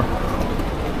tomorrow.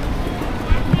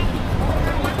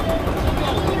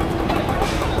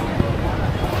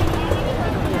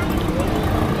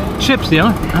 Chips,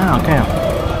 yeah? Ah, okay.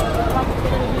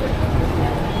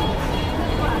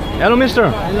 Hello, mister.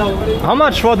 Hello. How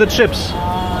much for the chips?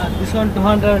 This one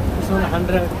 200, this one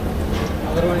 100,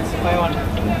 other one is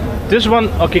 500. This one,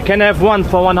 okay, can I have one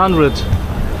for 100?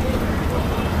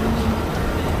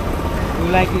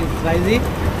 You like it spicy?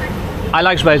 I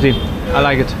like spicy. I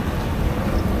like it.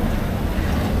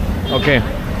 Okay.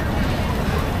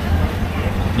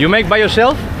 You make by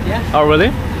yourself? Yeah. Oh,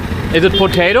 really? Is it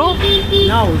potato?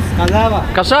 No, it's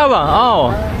cassava. Cassava?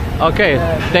 Oh, okay.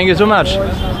 Thank you so much.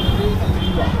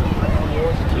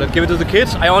 Let's give it to the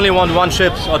kids. I only want 1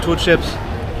 chips or 2 chips.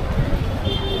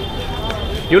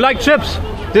 You like chips?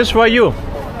 This for you.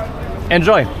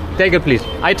 Enjoy. Take it, please.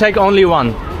 I take only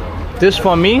 1. This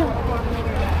for me.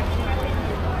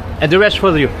 And the rest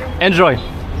for you. Enjoy.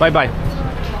 Bye bye.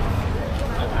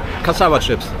 Cassava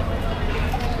chips.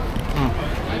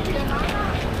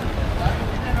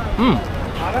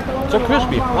 So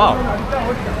crispy. Wow.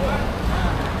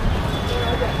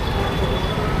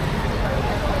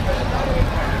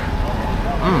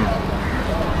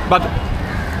 But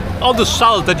all the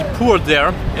salt that you poured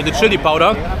there and the chili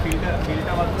powder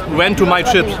went to my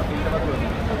chips.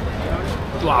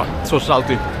 Wow, so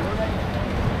salty.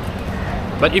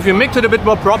 But if you mix it a bit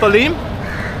more properly,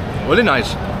 really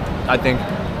nice, I think.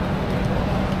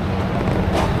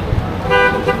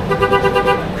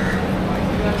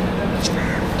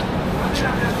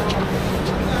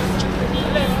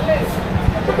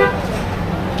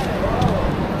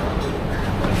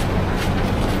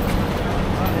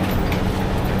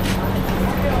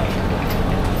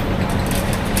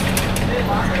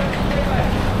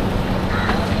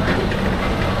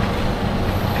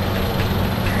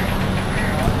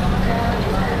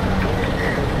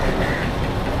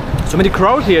 So many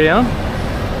crowds here, yeah?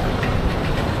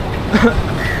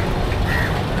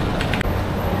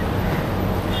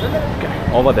 Okay,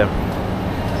 over there.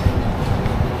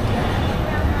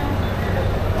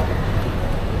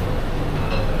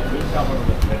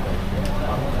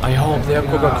 I hope they have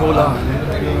Coca-Cola.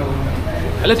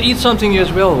 Let's eat something here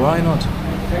as well, why not?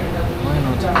 Why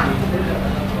not?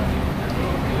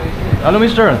 Hello,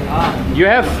 mister. You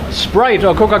have Sprite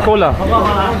or Coca-Cola?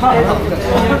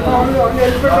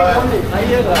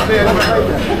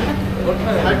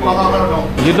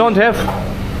 You don't have?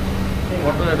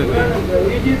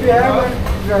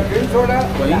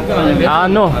 Ah,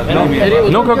 no.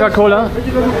 No Coca-Cola.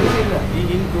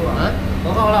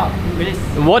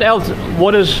 What else?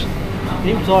 What is?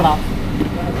 Cream soda.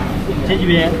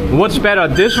 What's better,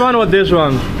 this one or this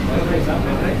one?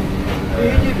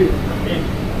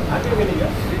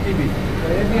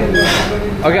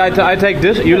 Okay, I take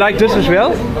this. You like this as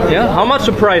well? Yeah. How much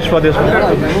the price for this one?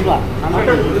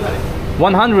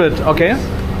 100. Okay.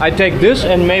 I take this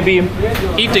and maybe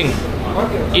eating.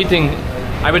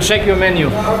 I will check your menu.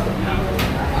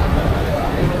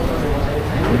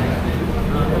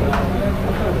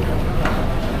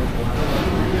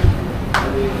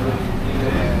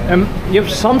 You have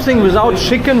something without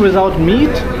chicken, without meat?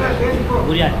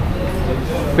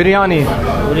 Biryani.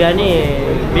 Biryani,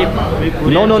 beef.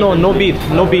 No beef.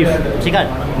 No beef. Chicken.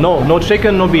 No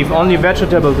chicken, no beef. Only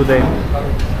vegetable today.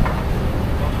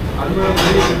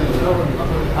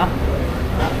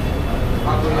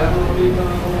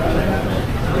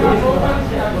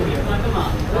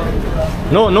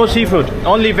 No seafood.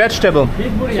 Only vegetable.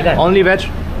 Chicken. Only veg.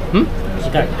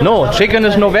 Chicken. No, chicken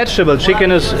is no vegetable.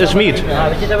 Chicken is meat.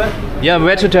 Vegetable? Yeah,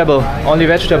 vegetable. Only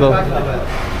vegetable.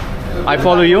 I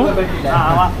follow you.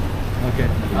 Okay.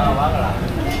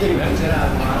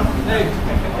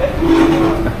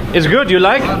 It's good. You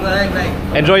like?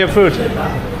 Enjoy your food.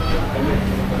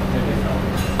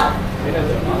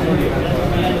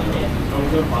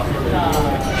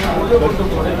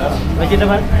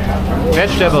 Vegetable?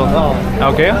 Vegetable.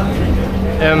 Okay.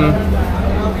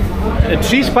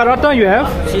 Cheese paratha you have?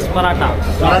 Cheese paratha.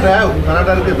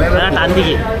 Paratha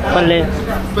andigi. Palle.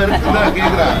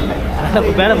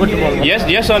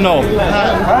 Yes or no?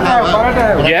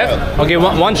 Yes. Okay,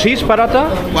 one cheese paratha?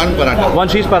 One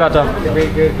cheese paratha.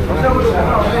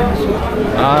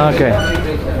 Okay.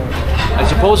 I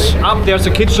suppose up there's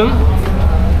a kitchen.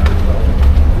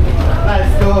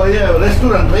 So yeah,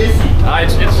 restaurant, right?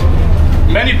 It's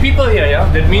many people here, yeah?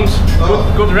 That means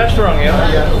good restaurant, yeah?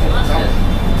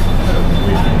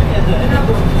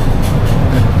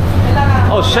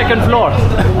 Oh, second floor.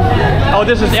 Oh,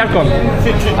 this is aircon.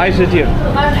 I sit here.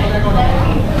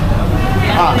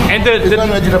 And This one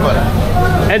vegetable.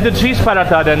 and the cheese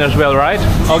paratha then as well, right?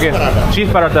 Okay. paratha. Cheese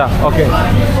paratha. Okay.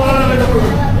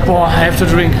 Boy, I have to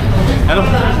drink. Hello.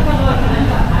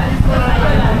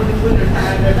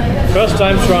 First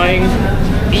time trying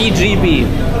EGB.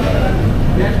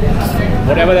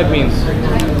 Whatever that means.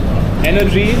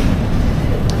 Energy.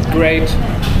 Great.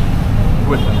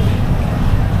 With them.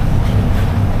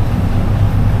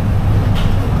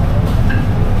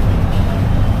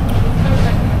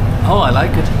 Oh, I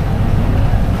like it.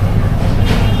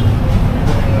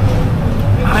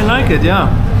 I like it, yeah.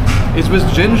 It's with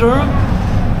ginger,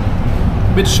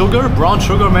 with sugar, brown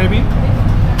sugar maybe.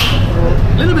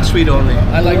 A little bit sweet only.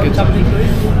 I like it.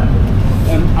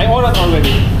 I ordered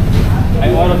already.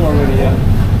 Yeah.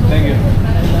 Thank you.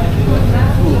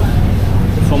 Ooh.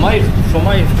 For my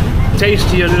taste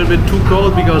here, a little bit too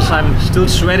cold because I'm still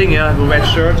sweating. Yeah, the red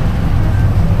shirt.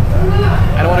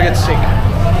 I don't want to get sick.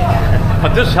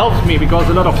 But this helps me because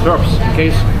a lot of herbs. In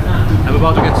case I'm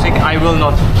about to get sick, I will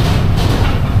not.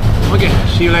 Okay,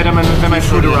 see you later when my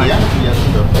food arrives. Yes,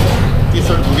 sir. He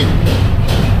started cooking.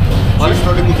 What? He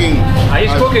started cooking.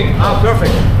 He's cooking. Ah,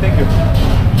 perfect. Thank you.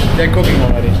 They're cooking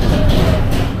already.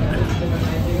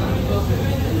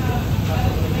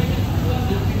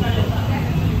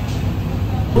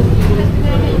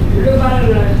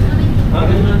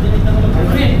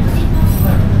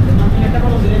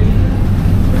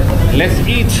 Let's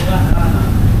eat.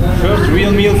 First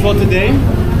real meal for today.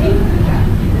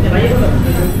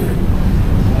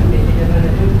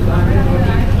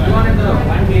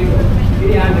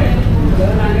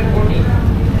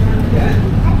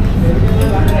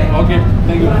 Okay,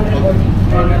 thank you.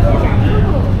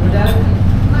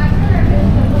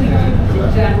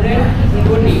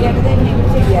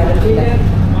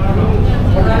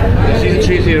 You see the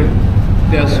cheese here?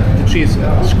 There's the cheese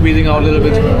squeezing out a little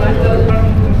bit.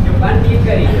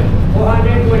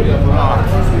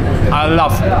 I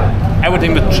love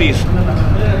everything with cheese.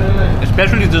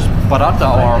 Especially this paratha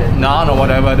or naan or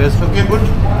whatever it is. Okay, good.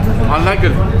 I like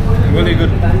it. Really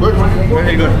good. Good.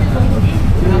 Very good.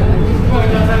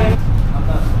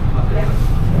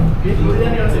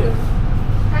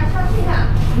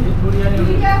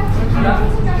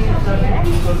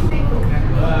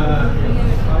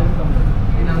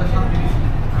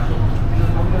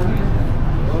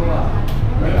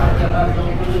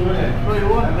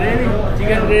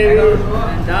 Chicken gravy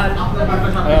and dal.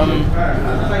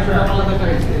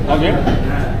 Okay.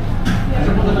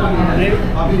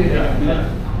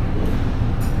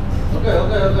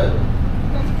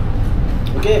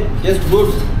 Okay, just good.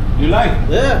 You like?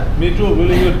 Yeah. Me too,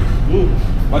 really good.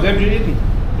 What have you eaten?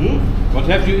 What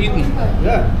have you eaten?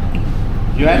 Yeah.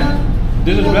 You had?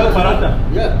 This is well paratha.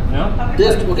 Yeah. Yeah?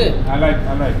 Taste okay. I like.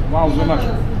 Wow, so much.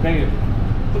 Thank you.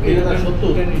 Okay, that's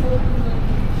sottu.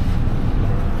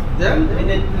 Then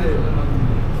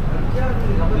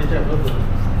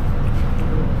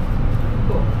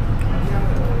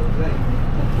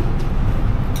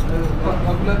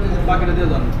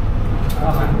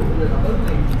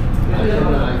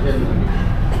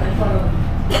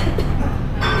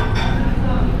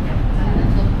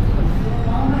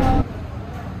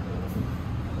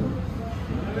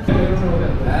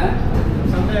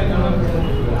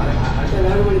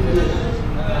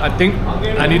I think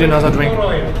I need another drink.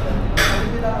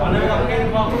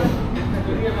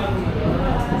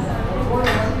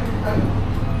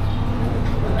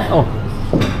 Oh.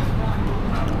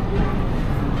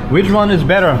 Which one is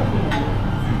better?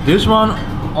 This one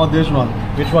or this one?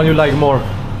 Which one you like more?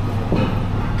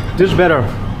 This better.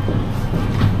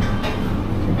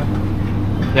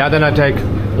 Yeah, then I take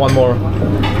one more.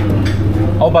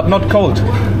 Oh, but not cold.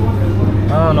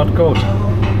 Ah, not cold.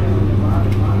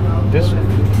 This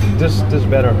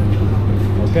better.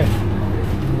 Okay.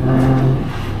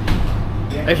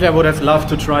 Actually, I would have loved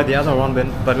to try the other one,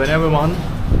 but when everyone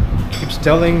keeps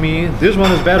telling me this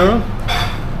one is better,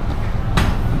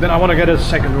 then I want to get a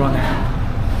second one.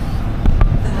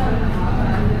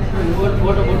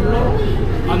 What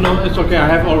about No, it's okay. I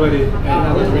have already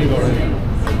another drink already.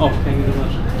 Oh, thank you so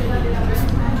much.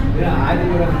 Yeah, I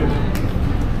think you have to.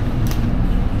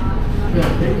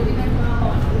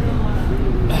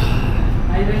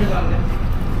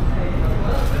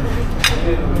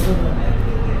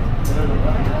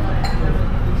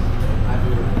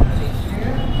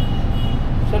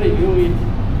 Sorry, you eat.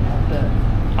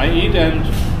 I eat and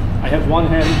I have one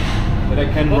hand that I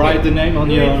can write the name on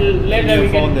You your, eat later, your we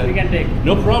phone. can Then. take.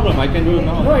 No problem. I can do it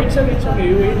now. No, it's okay.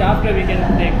 You eat after, we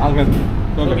can take. Okay.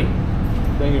 Okay.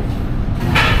 Thank you.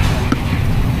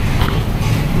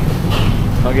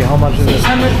 Okay, how much is it?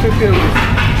 650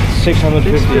 rupees.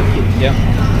 650. Yeah.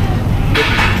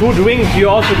 Two drinks you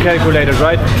also calculated,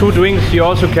 right? Two drinks you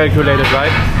also calculated,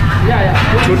 right? Yeah,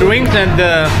 yeah. Two drinks and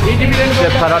the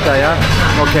paratha, yeah?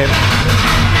 Okay.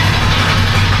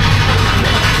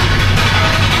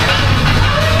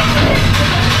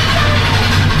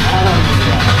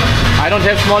 I don't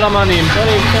have smaller money.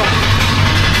 Sorry, stop.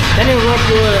 Can you go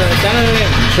to channel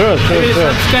name? Sure, I will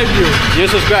subscribe you. You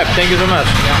subscribe. Thank you so much.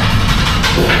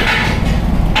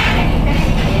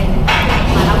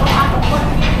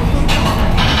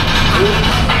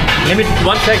 Give me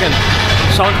 1 second.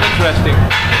 Sounds interesting.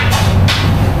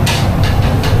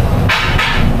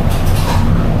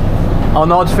 Oh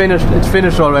no, it's finished. It's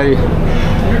finished already.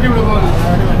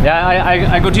 Yeah,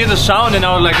 I could hear the sound and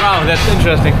I was like, wow, that's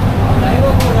interesting.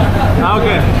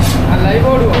 Okay.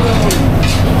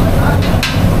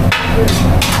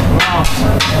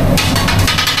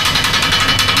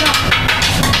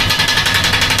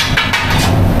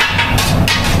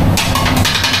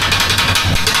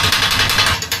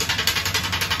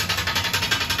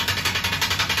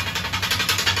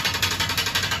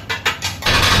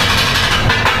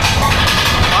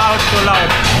 Wow, it's so loud.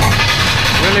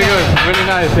 Really good, really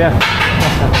nice, yeah.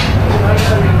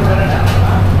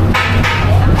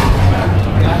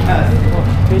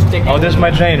 Oh, this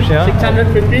might change, yeah?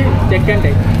 650, check and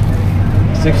take.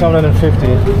 650.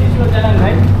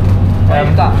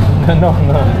 No.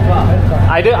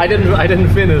 I didn't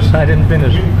finish.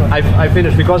 I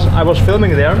finished because I was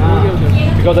filming there.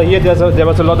 Because I hear there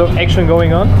was a lot of action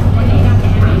going on.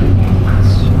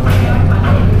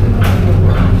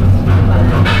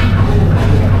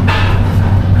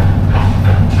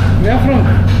 Where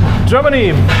from?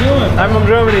 Germany. I'm from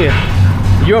Germany.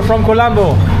 You're from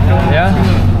Colombo. Yeah.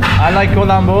 I like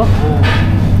Colombo.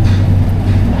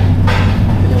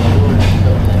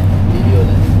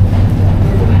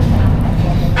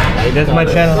 That's my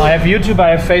channel. I have YouTube,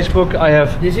 I have Facebook, I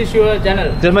have... This is your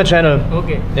channel. This is my channel.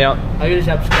 Okay. Yeah. I will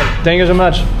subscribe. Thank you so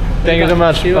much. Thank you so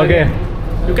much. See you Okay.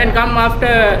 again. You can come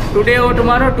after today or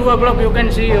tomorrow, 2 o'clock. You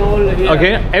can see all here.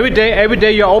 Okay. Every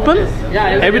day you're open?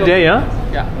 Yeah. Every day, yeah?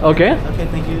 Yeah. Okay. Okay,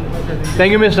 thank you.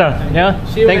 Thank you, mister. Yeah.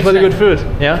 See you Thanks for the next good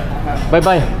food. Yeah. Bye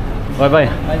bye. Bye bye.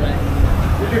 Bye bye.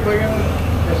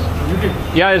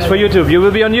 Yeah, it's for YouTube. You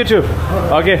will be on YouTube.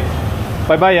 Okay.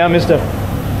 Bye bye, yeah, mister.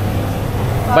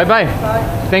 Bye bye.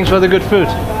 Thanks for the good food.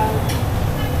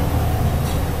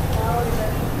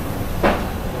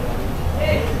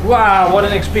 Wow, what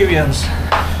an experience.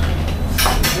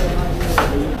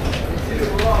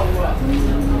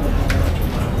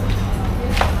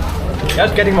 Yeah,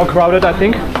 it's getting more crowded, I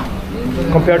think,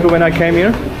 compared to when I came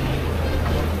here.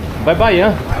 Bye bye,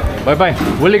 yeah. Bye bye.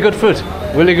 Really good food.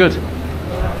 Really good.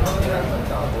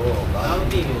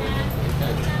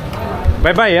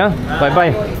 Bye bye, yeah. Bye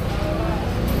bye.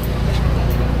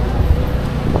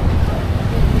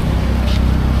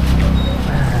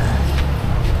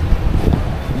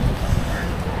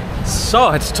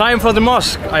 So it's time for the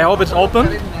mosque. I hope it's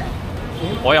open.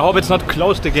 Or I hope it's not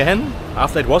closed again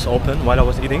after it was open while I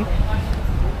was eating.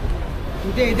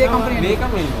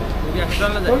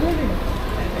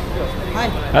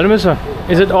 Hello, mister.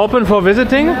 Is it open for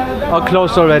visiting or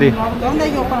closed already? You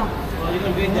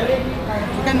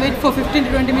can wait for 15 to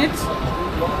 20 minutes.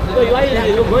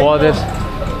 For this,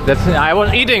 that's I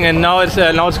was eating and now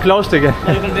it's closed again.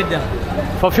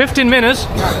 For 15 minutes.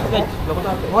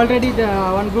 Already the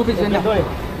one group is went up.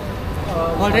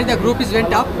 Already the group is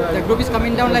went up. The group is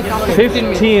coming down like after 15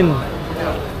 minutes. 15.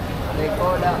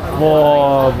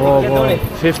 Whoa.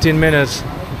 15 minutes.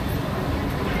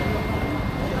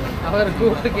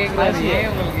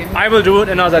 I will do it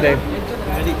another day.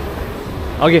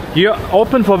 Okay, you're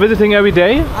open for visiting every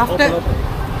day? After,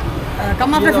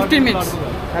 come after 15 minutes.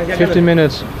 15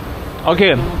 minutes.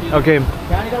 Okay.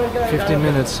 15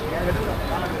 minutes.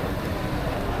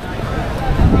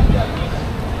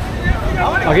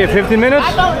 Okay, 15 minutes?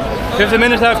 15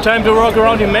 minutes I have time to walk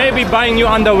around here. Maybe buying new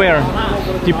underwear.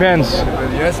 Depends.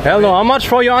 Yes. Hello, how much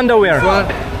for your underwear?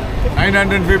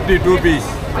 950, 2 piece.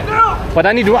 But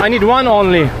I need one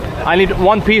only. I need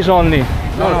 1 piece only.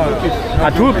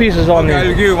 No. 2 pieces only. Okay,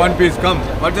 I'll give 1 piece. Come.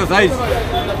 What's the size?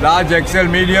 Large, XL,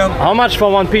 medium. How much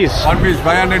for 1 piece? 1 piece,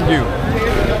 500 give.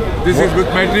 This is good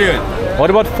material. What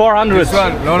about 400? This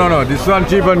one, no. This one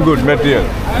cheap and good material.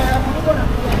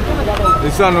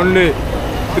 This one only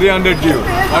 300 give.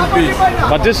 1 piece.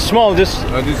 But this small, this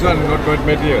one not good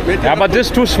material. yeah, but this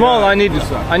too small. I need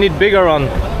bigger one.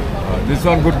 This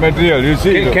one good material. You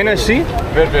see? Can I see?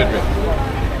 Wait.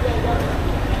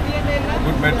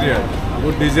 Good material.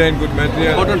 Good design, good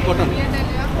material. Cotton.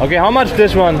 Okay, how much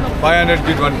this one? 500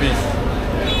 give 1 piece.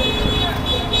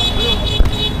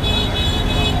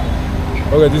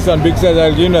 Okay, this one big size.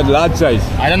 I'll give you a large size.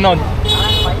 I don't know.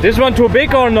 This one too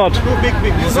big or not? Too big.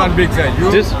 This one big size.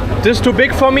 You? This too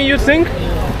big for me, you think?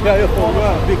 Yeah,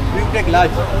 big. You take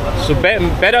large. So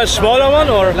better a smaller one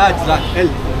or? Large.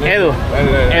 L.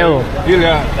 Here,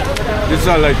 yeah. This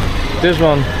one like. This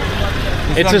one.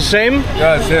 It's the same?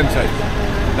 Yeah, same size.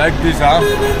 Like this, huh?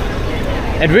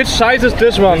 And which size is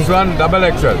this one? This one double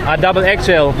XL. Double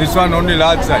XL. This one only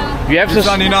large size. You have this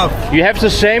one enough. You have the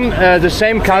same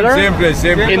color? Same place.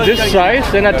 In this size,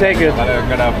 then I take it.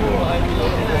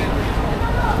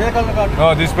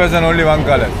 No, this person only one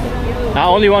color.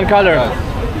 Only one color. Yeah.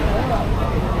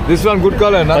 This one good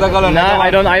color, another color. Nah, I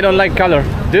don't like color.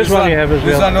 This one you have as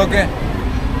well. This one okay.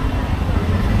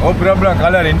 No problem,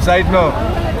 color inside no.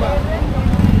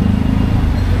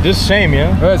 This same,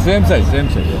 yeah? Same size.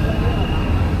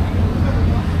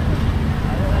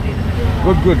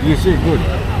 Good, you see, good.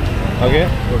 Okay.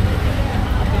 Good.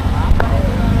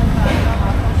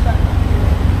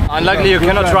 Unluckily you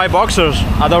cannot try boxers,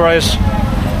 otherwise,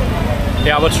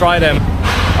 yeah, I would try them.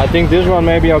 I think this one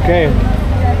may be okay.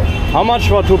 How much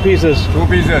for 2 pieces? 2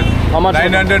 pieces. How much?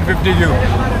 950 you.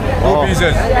 2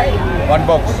 pieces. 1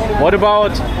 box. What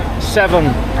about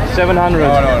 700?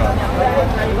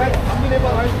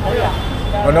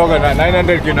 No,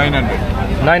 900 ki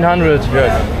 900. 900?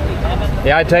 Yes.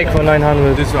 Yeah, I take for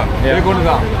 900. This one. Yeah.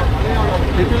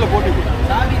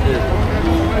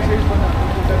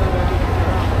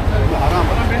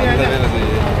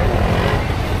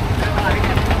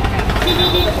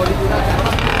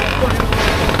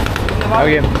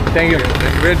 Okay, thank you.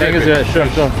 Wait, thank you, sir. Sure.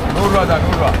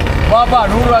 Papa,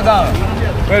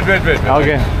 Wait.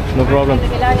 Okay, no problem.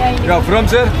 You are from,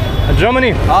 sir?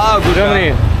 Germany. Good.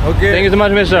 Germany. Okay. Thank you so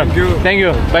much, mister. Thank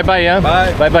you. Bye-bye, yeah?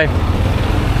 Bye. Bye-bye.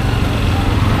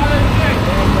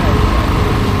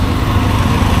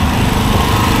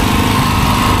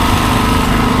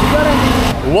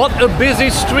 What a busy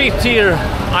street here.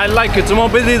 I like it. The more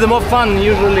busy, the more fun,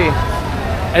 usually.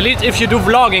 At least if you do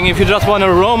vlogging, if you just want to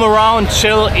roam around,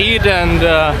 chill, eat, and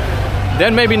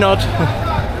then maybe not.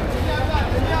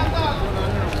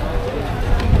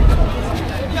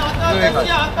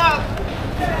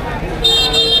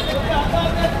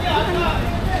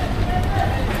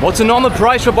 What's the normal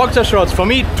price for boxer shorts? For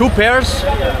me, 2 pairs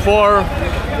for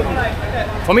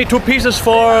 2 pieces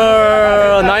for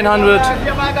 900.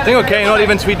 I think okay, not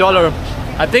even $3.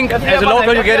 I think as a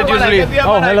local you get it usually.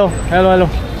 Oh, hello.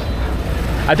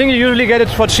 I think you usually get it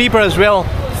for cheaper as well,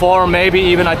 for maybe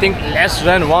even I think less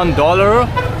than $1.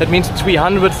 That means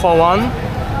 300 for one.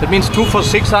 That means 2 for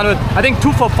 600. I think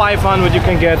 2 for 500 you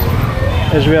can get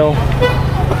as well.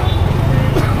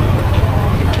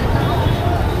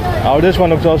 Oh, this one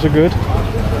looks also good.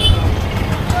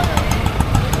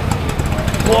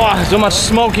 Wow, so much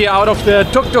smoke here out of the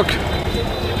tuk-tuk.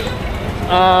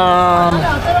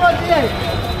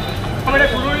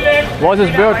 What's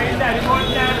this bird?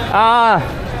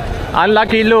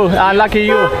 Unlucky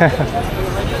you.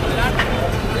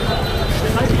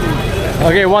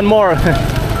 Okay, one more.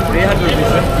 300 rupees.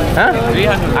 Huh?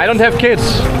 300. I don't have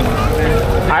kids.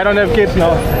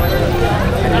 now.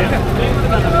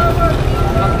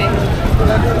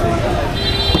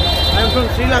 I'm from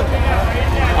Sri Lanka.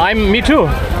 Me too.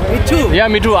 Me too? Yeah,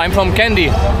 me too. I'm from Kandy.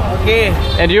 Okay.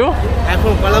 And you? I'm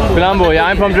from Colombo. Colombo, yeah,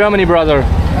 I'm from Germany, brother.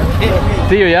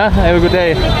 See you, yeah? Have a good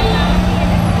day.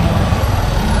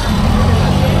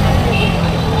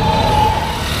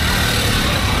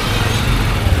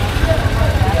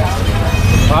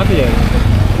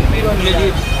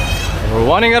 We're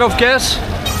running out of gas.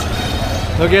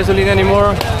 No gasoline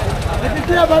anymore.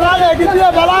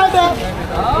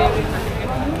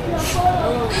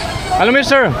 Hello,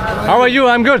 mister. How are you?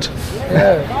 I'm good.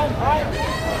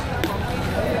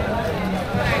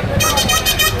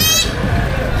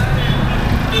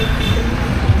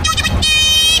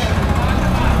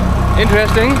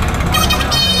 Interesting.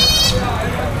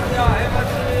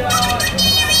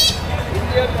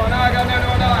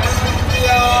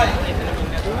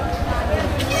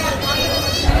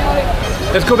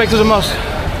 Let's go back to the mosque.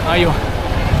 Are you?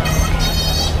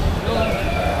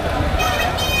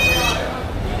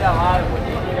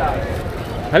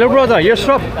 Hello, brother. Your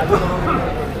shop.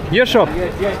 Your shop.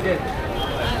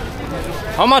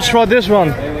 How much for this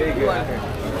one?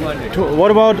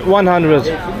 What about 100?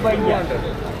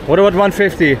 What about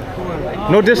 150?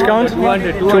 No discount?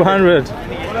 200. 200.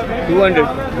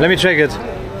 Let me check it.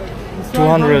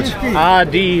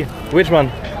 200. D. Which one?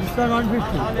 This one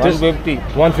 150.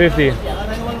 150. 150.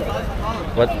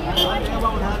 What?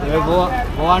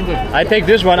 400. I take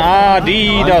this one.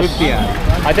 Adidas.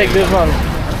 I take this one.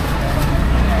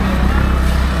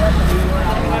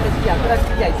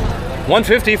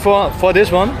 150 for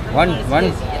this one? One.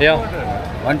 Yeah.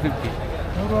 150.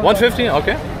 150?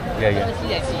 Okay. Yeah.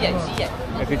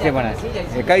 कितने बना?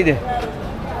 ये कई दे.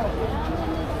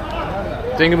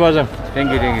 Thank you, brother.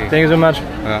 Thank you. Thank you so much.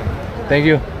 Thank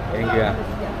you. Thank you.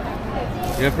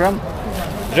 You're from?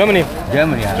 Germany.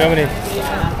 Germany. Yeah. Germany.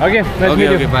 Okay, nice to meet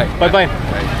you. Okay, bye. Bye.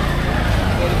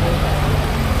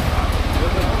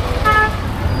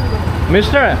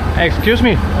 Mister, excuse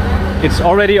me. It's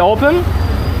already open?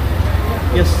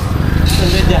 Yes.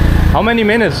 How many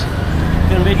minutes?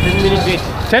 Can wait 10 minutes. Wait.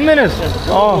 10 minutes?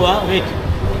 Oh. Wait.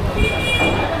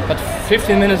 But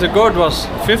 15 minutes ago it was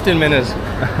 15 minutes.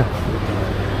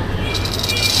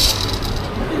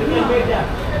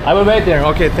 I will wait there.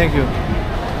 Okay, thank you.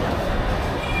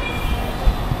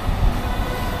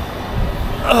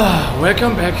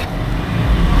 Welcome back.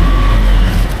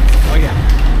 Oh yeah.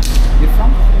 You're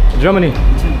from? Germany.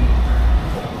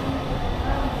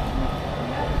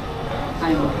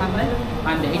 I'm Mohammed.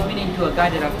 I'm the admin tour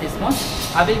guide of this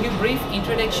mosque. I will give brief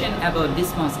introduction about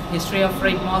this mosque, history of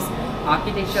Red Mosque,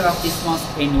 architecture of this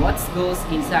mosque, and what goes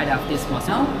inside of this mosque.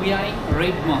 Now we are in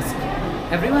Red Mosque.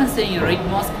 Everyone's saying Red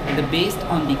Mosque is based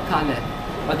on the color,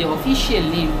 but the official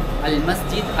name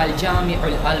Al-Masjid Al-Jami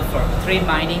Ul-Alfar, three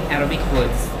meaning Arabic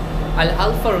words.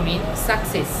 Al-Alfar means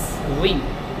success, win.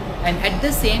 And at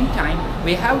the same time,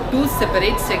 we have two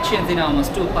separate sections in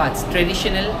almost two parts,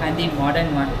 traditional and the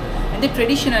modern one. And the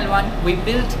traditional one we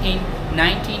built in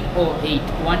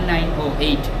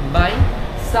 1908 by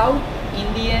South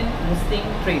Indian Muslim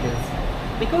traders.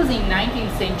 Because in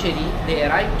 19th century, they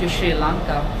arrived to Sri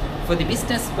Lanka for the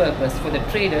business purpose, for the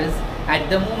traders. At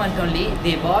the moment only,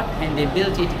 they bought and they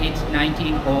built it in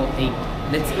 1908.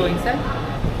 Let's go inside.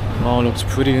 Wow, looks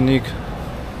pretty unique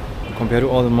compared to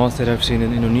all the mosques that I've seen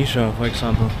in Indonesia, for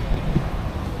example.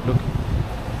 Look.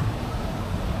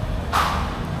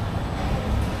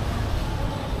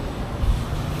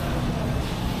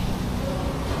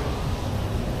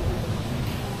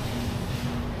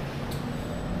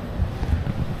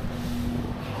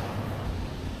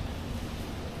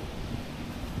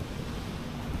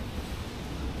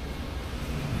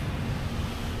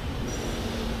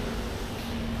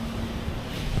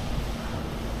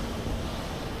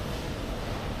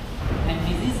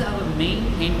 Main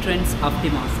entrance of the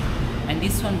mosque, and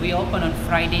this one we open on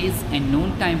Fridays and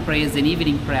noontime prayers and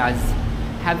evening prayers.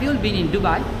 Have you all been in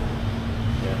Dubai?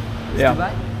 Yeah.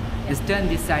 Dubai? Just turn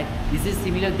this side. This is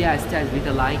similar their styles with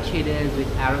the light shaders, with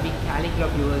Arabic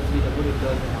calligraphy words, with the bullet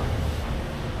doors and all.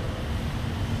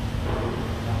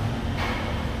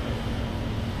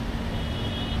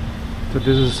 So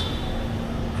this is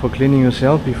for cleaning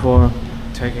yourself before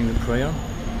taking the prayer,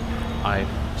 I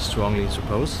strongly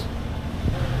suppose.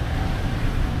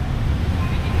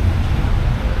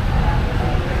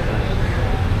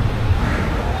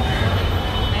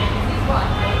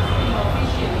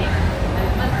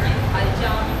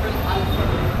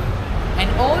 And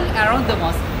all around the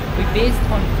mosque, we based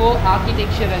on 4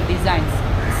 architectural designs: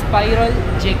 spiral,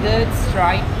 jagged,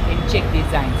 stripe, and check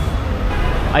designs.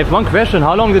 I have one question.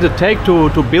 How long did it take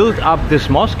to build up this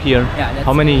mosque here? Yeah,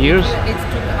 how many years? It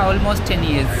took almost 10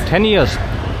 years. 10 years.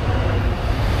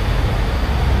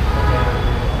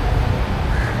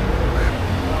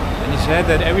 And he said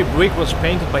that every brick was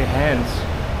painted by hands.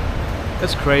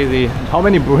 That's crazy. How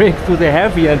many bricks do they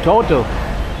have here in total?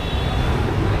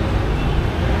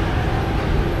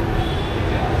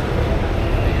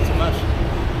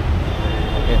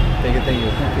 Thank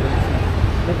you.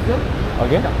 Let's go.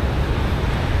 Okay.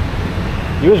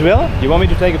 You as well? You want me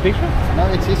to take a picture? No,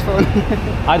 it's his phone.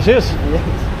 Ah, it's his? Yes.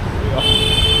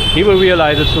 He will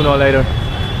realize it sooner or later.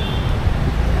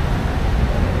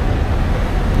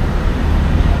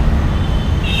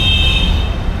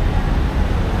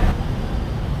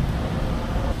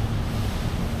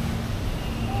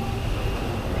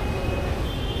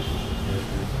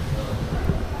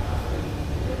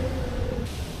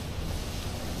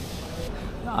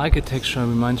 Architecture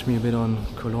reminds me a bit on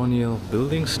colonial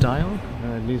building style,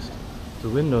 at least the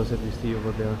windows that we see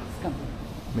over there.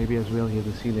 Maybe as well here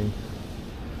the ceiling.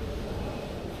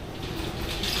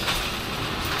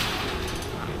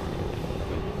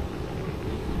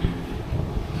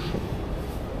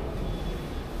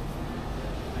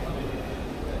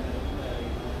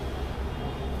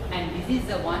 And this is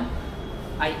the one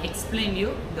I explained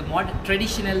you, the modern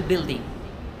traditional building.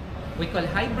 We call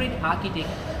hybrid architect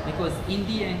because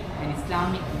Indian and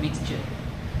Islamic mixture.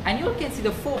 And you can see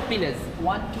the 4 pillars,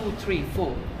 1, 2, 3,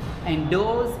 4. And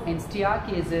doors and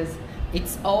staircases,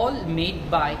 it's all made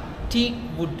by teak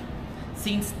wood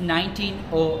since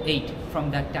 1908 from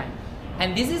that time.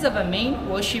 And this is our main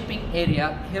worshipping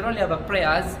area. Here only our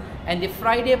prayers And the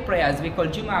Friday prayers, we call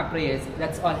Juma prayers,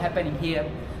 that's all happening here.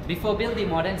 Before building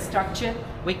modern structure,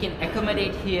 we can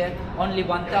accommodate here only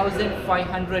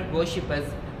 1,500 worshippers.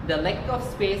 The lack of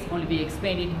space only be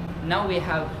explained. Now we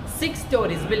have 6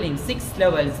 stories building, 6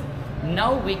 levels.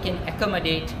 Now we can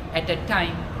accommodate at a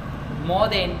time more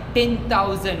than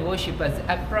 10,000 worshippers,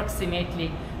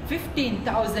 approximately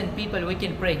 15,000 people we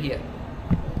can pray here.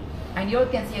 And you all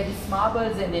can see these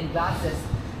marbles and then glasses.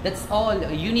 That's all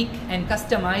unique and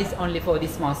customized only for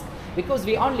this mosque. Because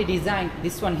we only designed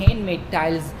this one handmade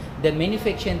tiles, the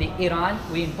manufacturer in the Iran,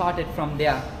 we imported from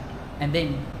there. And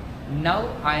then now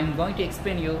I am going to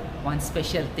explain you one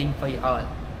special thing for you all.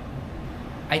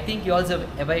 I think you also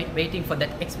are waiting for that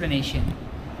explanation.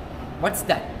 What's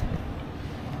that?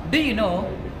 Do you know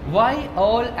why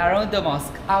all around the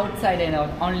mosque, outside and out,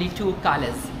 only 2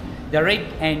 colors, the red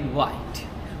and white?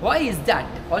 Why is that?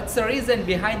 What's the reason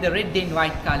behind the red and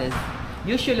white colors?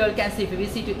 Usually you can see if you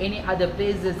visit to any other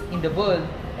places in the world,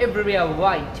 everywhere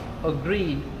white or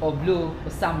green or blue or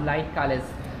some light colors.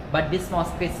 But this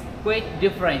mosque is quite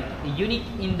different, unique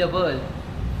in the world.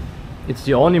 It's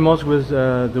the only mosque with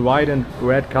the white and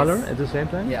red color at the same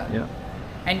time? Yeah.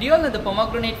 And do you all know the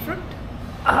pomegranate fruit?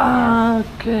 Ah,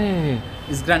 okay.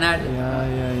 It's granada.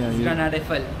 Yeah. It's granada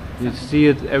apple. You see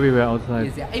it everywhere outside.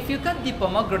 Yes, yeah. If you cut the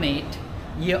pomegranate,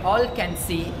 you all can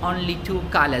see only 2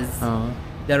 colors.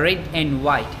 The red and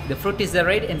white. The fruit is the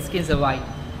red and skin is the white.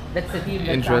 That's the theme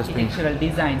of architectural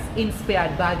designs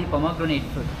inspired by the pomegranate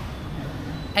fruit.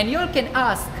 And you all can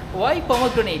ask, why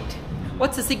pomegranate?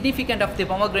 What's the significance of the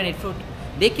pomegranate fruit?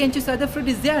 They can choose other fruit,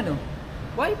 is there no?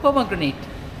 Why pomegranate?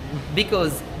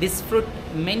 Because this fruit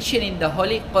mentioned in the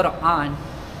Holy Quran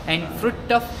and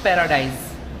fruit of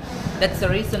paradise. That's the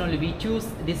reason only we choose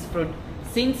this fruit.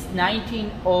 Since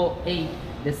 1908,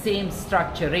 the same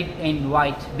structure, red and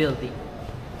white building.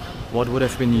 What would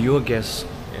have been your guess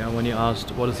when you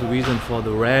asked what is the reason for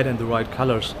the red and the white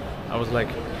colors? I was like,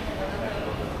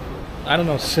 I don't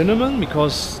know, cinnamon,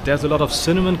 because there's a lot of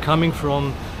cinnamon coming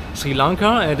from Sri Lanka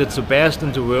and it's the best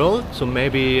in the world. So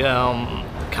maybe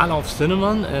color of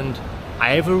cinnamon and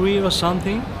ivory or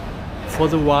something for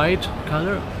the white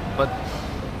color. But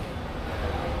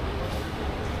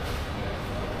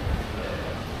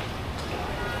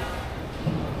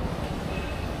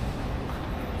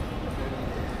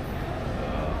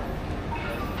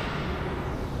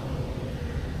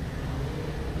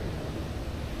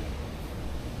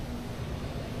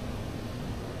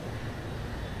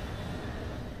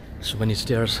so many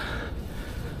stairs.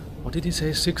 What did he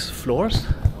say? 6 floors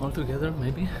altogether,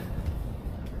 maybe?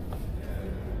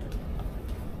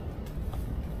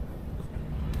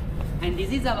 And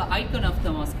this is our icon of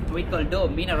the mosque. We call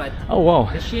dome, minaret. Oh wow!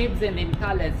 The shapes and in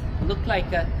colors look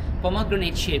like a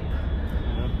pomegranate shape.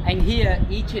 And here,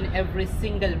 each and every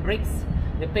single bricks,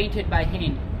 they're painted by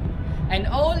hand. And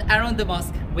all around the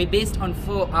mosque, we based on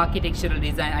 4 architectural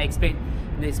design. I explained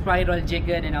the spiral,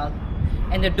 jagged, and all.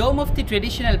 And the dome of the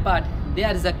traditional part,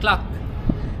 there is a clock.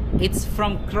 It's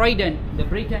from Croydon, the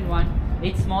Britain one.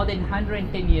 It's more than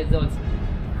 110 years old.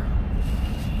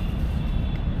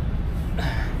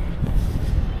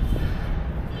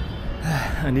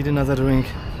 I need another drink.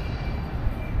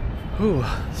 Ooh.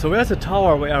 So where's the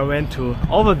tower where I went to?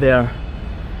 Over there.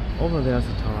 Over there's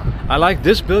the tower. I like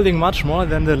this building much more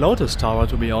than the Lotus Tower,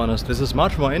 to be honest. This is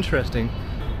much more interesting.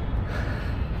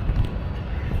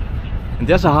 And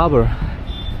there's a harbor.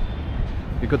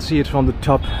 You could see it from the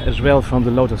top as well, from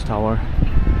the Lotus Tower.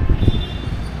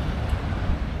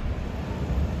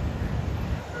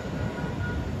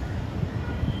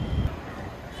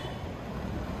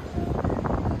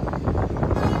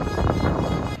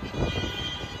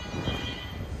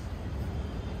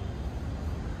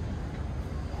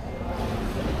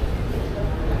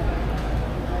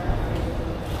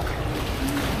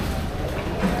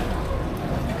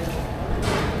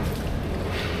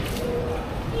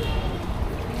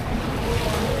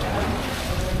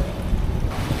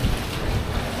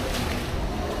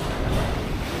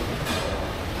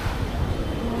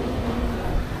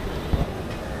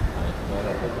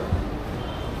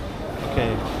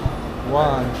 Okay,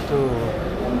 1, 2.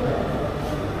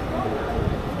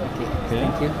 Okay.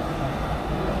 Thank you.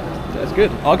 That's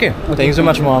good. Okay, thank you so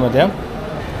much, Mohammed. Yeah.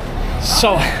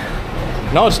 So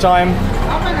now it's time.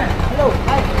 Hello,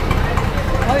 hi.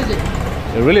 How is it?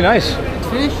 Really nice. It's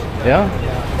finished? Yeah.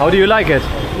 How do you like it?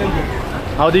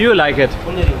 How do you like it?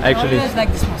 Actually, I always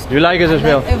like this mosque. you like it as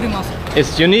well. Every mosque.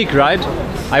 It's unique, right?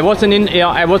 I was in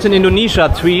Indonesia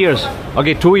 3 years.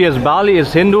 Okay, 2 years Bali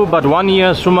is Hindu, but 1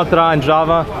 year Sumatra and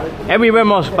Java. Everywhere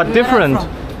mosque, but different.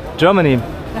 Germany.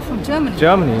 They're from Germany.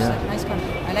 Germany, It's yeah. a nice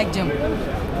country. I like Germany.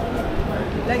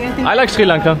 Like anything? I like Sri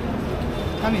Lanka.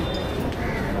 Come here.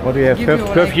 What do you have? Give you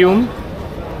Perfume?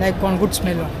 Like one good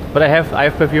smell one. But I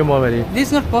have perfume already. This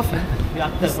is not perfume.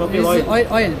 This is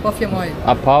oil, perfume oil.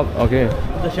 Okay.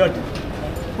 The shirt.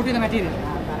 Put in the material.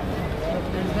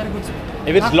 It's very good smell.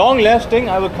 If it's long lasting,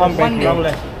 I will come back.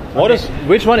 Long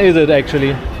Which one is it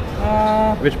actually?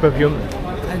 Which perfume?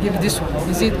 I'll give you this one.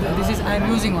 This is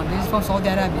I'm using one. This is from Saudi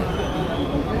Arabia.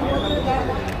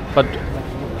 But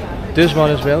this one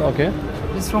as well, okay.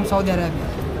 This is from Saudi Arabia.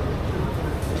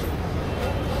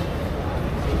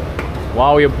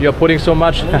 Wow, you're putting so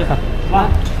much.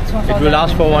 It will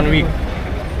last for 1 week.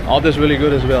 All this really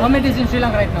good as well. How many is in Sri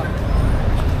Lanka right now?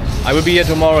 I will be here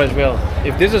tomorrow as well.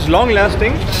 If this is long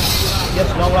lasting, Yes,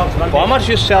 long rounds. for how much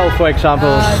you sell, for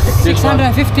example? This one?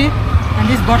 650, and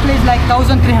this bottle is like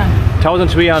 1,300.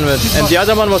 1,300, and the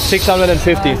other one was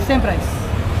 650. Same price.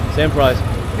 Same price.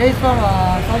 This is from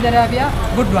Saudi Arabia.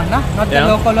 Good one, nah? Not the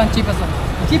local one, cheapest one.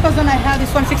 The cheapest one I have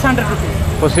this one 600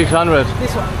 rupees. For 600.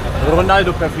 This one.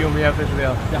 Ronaldo perfume we have as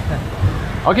well.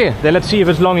 Okay, then let's see if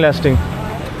it's long lasting.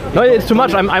 No, it's too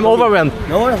much. I'm overwhelmed.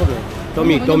 No,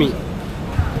 Tommy. Do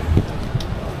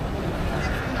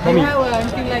you have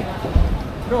anything like...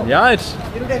 Bro, Yeah, it's.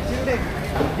 do you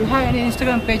have any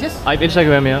Instagram pages? I have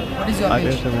Instagram, yeah. What is your I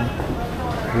have page? Instagram.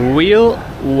 Real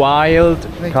Wild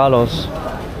Carlos.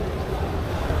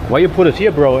 Why you put it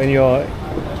here, bro? In your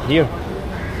here,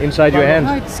 inside your hand.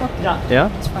 No, it's okay. Yeah.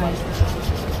 It's fine.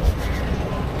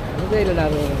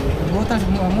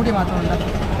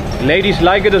 Ladies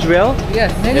like it as well.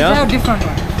 Yes, ladies have different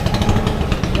one.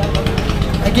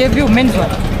 I gave you men's one.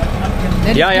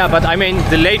 Ladies Yeah, but I mean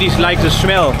the ladies like the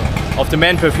smell of the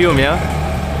man perfume, yeah.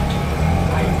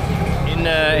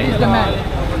 He's the man.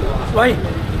 Why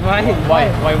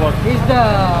what? He's the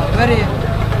very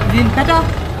in Qatar.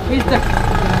 He's the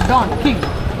Don King.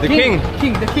 The king.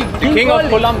 The king. The king of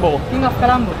Colombo. King of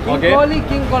Colombo. King Okay. Kohli,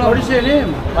 King Colombo. What is your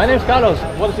name? My name is Carlos.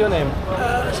 What is your name?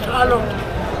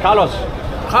 Carlos.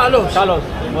 Carlos.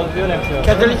 What is your name, sir?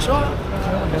 Catholic,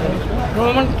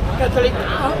 Roman Catholic.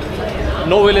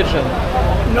 No religion.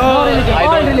 No religion.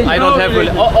 I don't have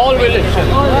religion. All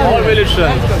religion. All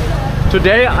religion.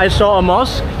 Today I saw a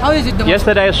mosque. How is it? The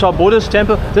Yesterday I saw a Buddhist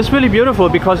temple. This is really beautiful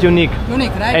because unique.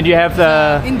 Unique, right? And you have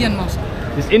the Indian mosque.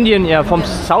 this Indian, yeah, from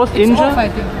South It's India. off, I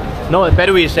think. No,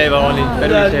 Bedouin saver only.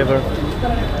 Bedouin saver.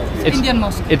 It's Indian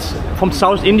mosque. It's from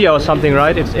South India or something,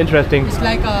 right? It's interesting. It's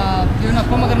like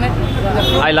pomegranate. The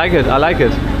fruit. I like it. I like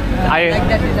it. Like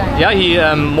that design.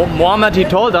 Yeah, Muhammad, he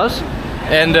told us,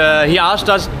 and he asked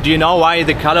us, do you know why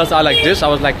the colors are like this? I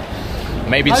was like,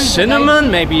 maybe How is the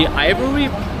cinnamon, maybe ivory.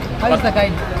 How is the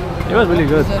guide? It was really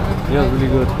good. It was really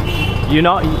good. You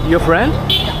know, your friend?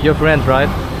 Your friend, right?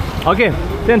 Okay,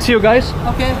 then see you guys.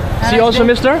 Okay. See you also,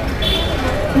 Mister?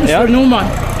 Mr. Newman.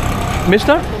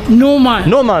 Mister? Newman.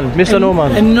 Norman, Mr.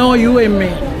 Norman. And no you and me.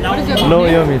 What is your No,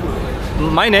 name? you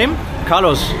mean. My name?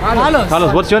 Carlos. Carlos.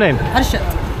 Carlos, what's your name? Arshad.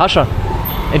 Asha.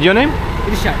 And your name?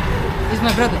 Irshad. He's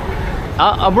my brother.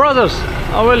 Our brothers.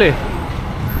 Oh, really?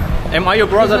 Am I your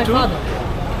brother He's too? my father.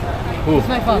 Who? He's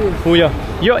my father. Who, yeah?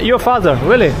 Your father,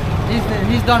 really?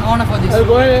 He's done honor for this.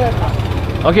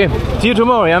 Okay, see you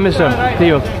tomorrow, yeah, mister? See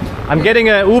you. I'm getting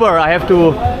an Uber. I have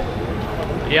to...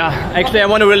 Yeah, actually I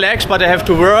want to relax, but I have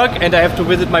to work and I have to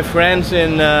visit my friends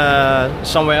in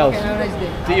somewhere else. Have a nice day.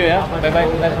 See you, yeah? Bye-bye.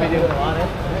 Nice to meet you.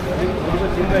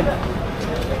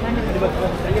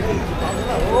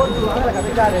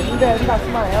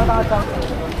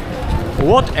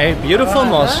 What a beautiful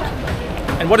mosque.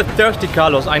 And what a thirsty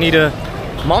Carlos. I need a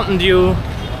Mountain Dew,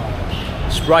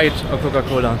 Sprite or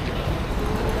Coca-Cola.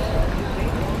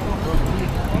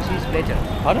 This is better.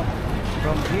 Pardon?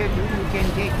 From here you can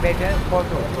take better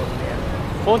photo from there.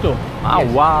 Photo? Ah,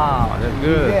 Yes. wow, that's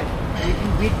good.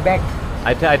 Little bit back.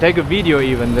 I take a video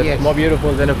even, that's Yes. more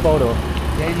beautiful than a photo.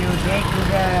 Then you take to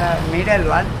the middle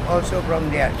one, also from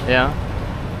there. Yeah.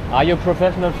 Are you a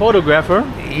professional photographer?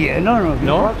 Yeah, no.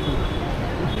 No?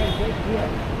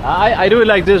 I do it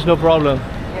like this, no problem.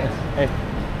 Yes. Hey.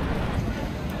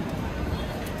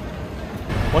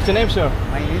 What's your name, sir?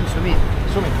 My name is Sumit.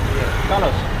 Sumi.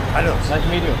 Carlos. Hello. Nice to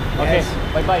meet you. Okay. Yes.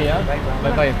 Bye-bye, yeah? Bye-bye.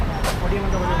 Bye-bye.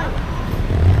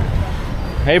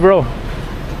 Hey, bro.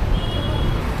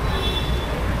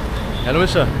 Hello,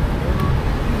 mister.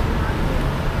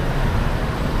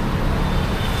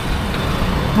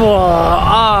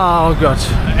 Oh God,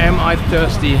 am I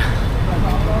thirsty.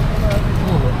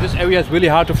 This area is really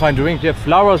hard to find drinks. You have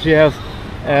flowers, you have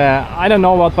I don't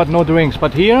know what, but no drinks.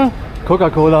 But here,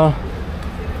 Coca-Cola.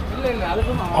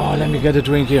 Oh, let me get a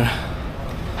drink here.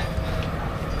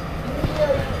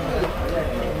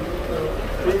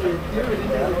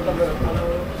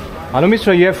 Hello,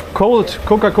 mister, you have cold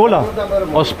Coca-Cola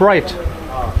or Sprite?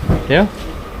 Yeah?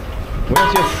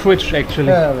 Where's your fridge actually?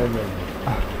 Yeah, wait, wait.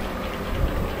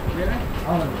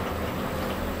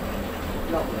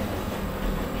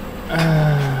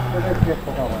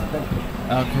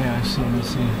 Okay, I see.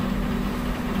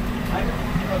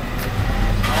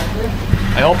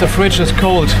 I hope the fridge is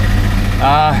cold.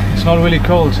 It's not really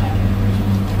cold.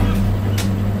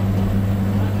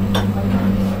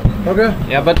 Okay.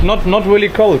 Yeah, but not really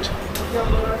cold.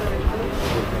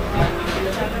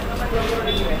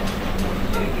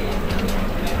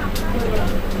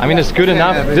 I mean, it's good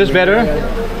enough. This better?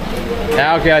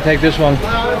 Yeah, okay, I take this one.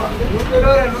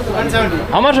 170.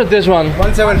 How much is this one?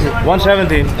 170.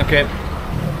 170. Okay.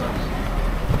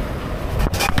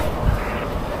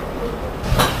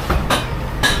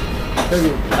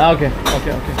 Okay.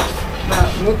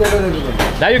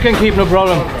 Now you can keep, no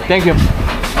problem. Thank you.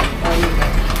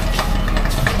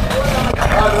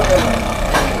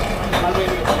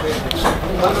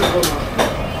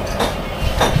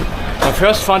 My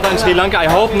first Fanta in Sri Lanka. I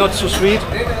hope not so sweet.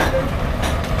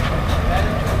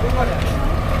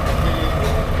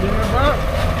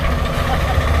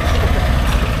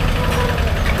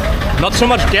 Not so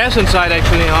much gas inside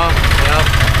actually, huh? Yeah,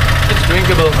 it's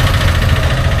drinkable.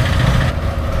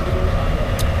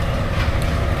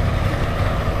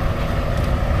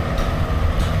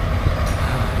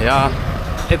 Yeah,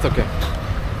 it's okay.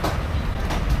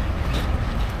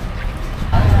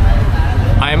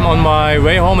 I'm on my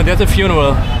way home and there's a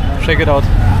funeral. Check it out.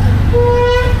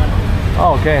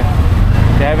 Oh, okay.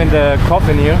 They're having the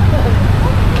coffin here.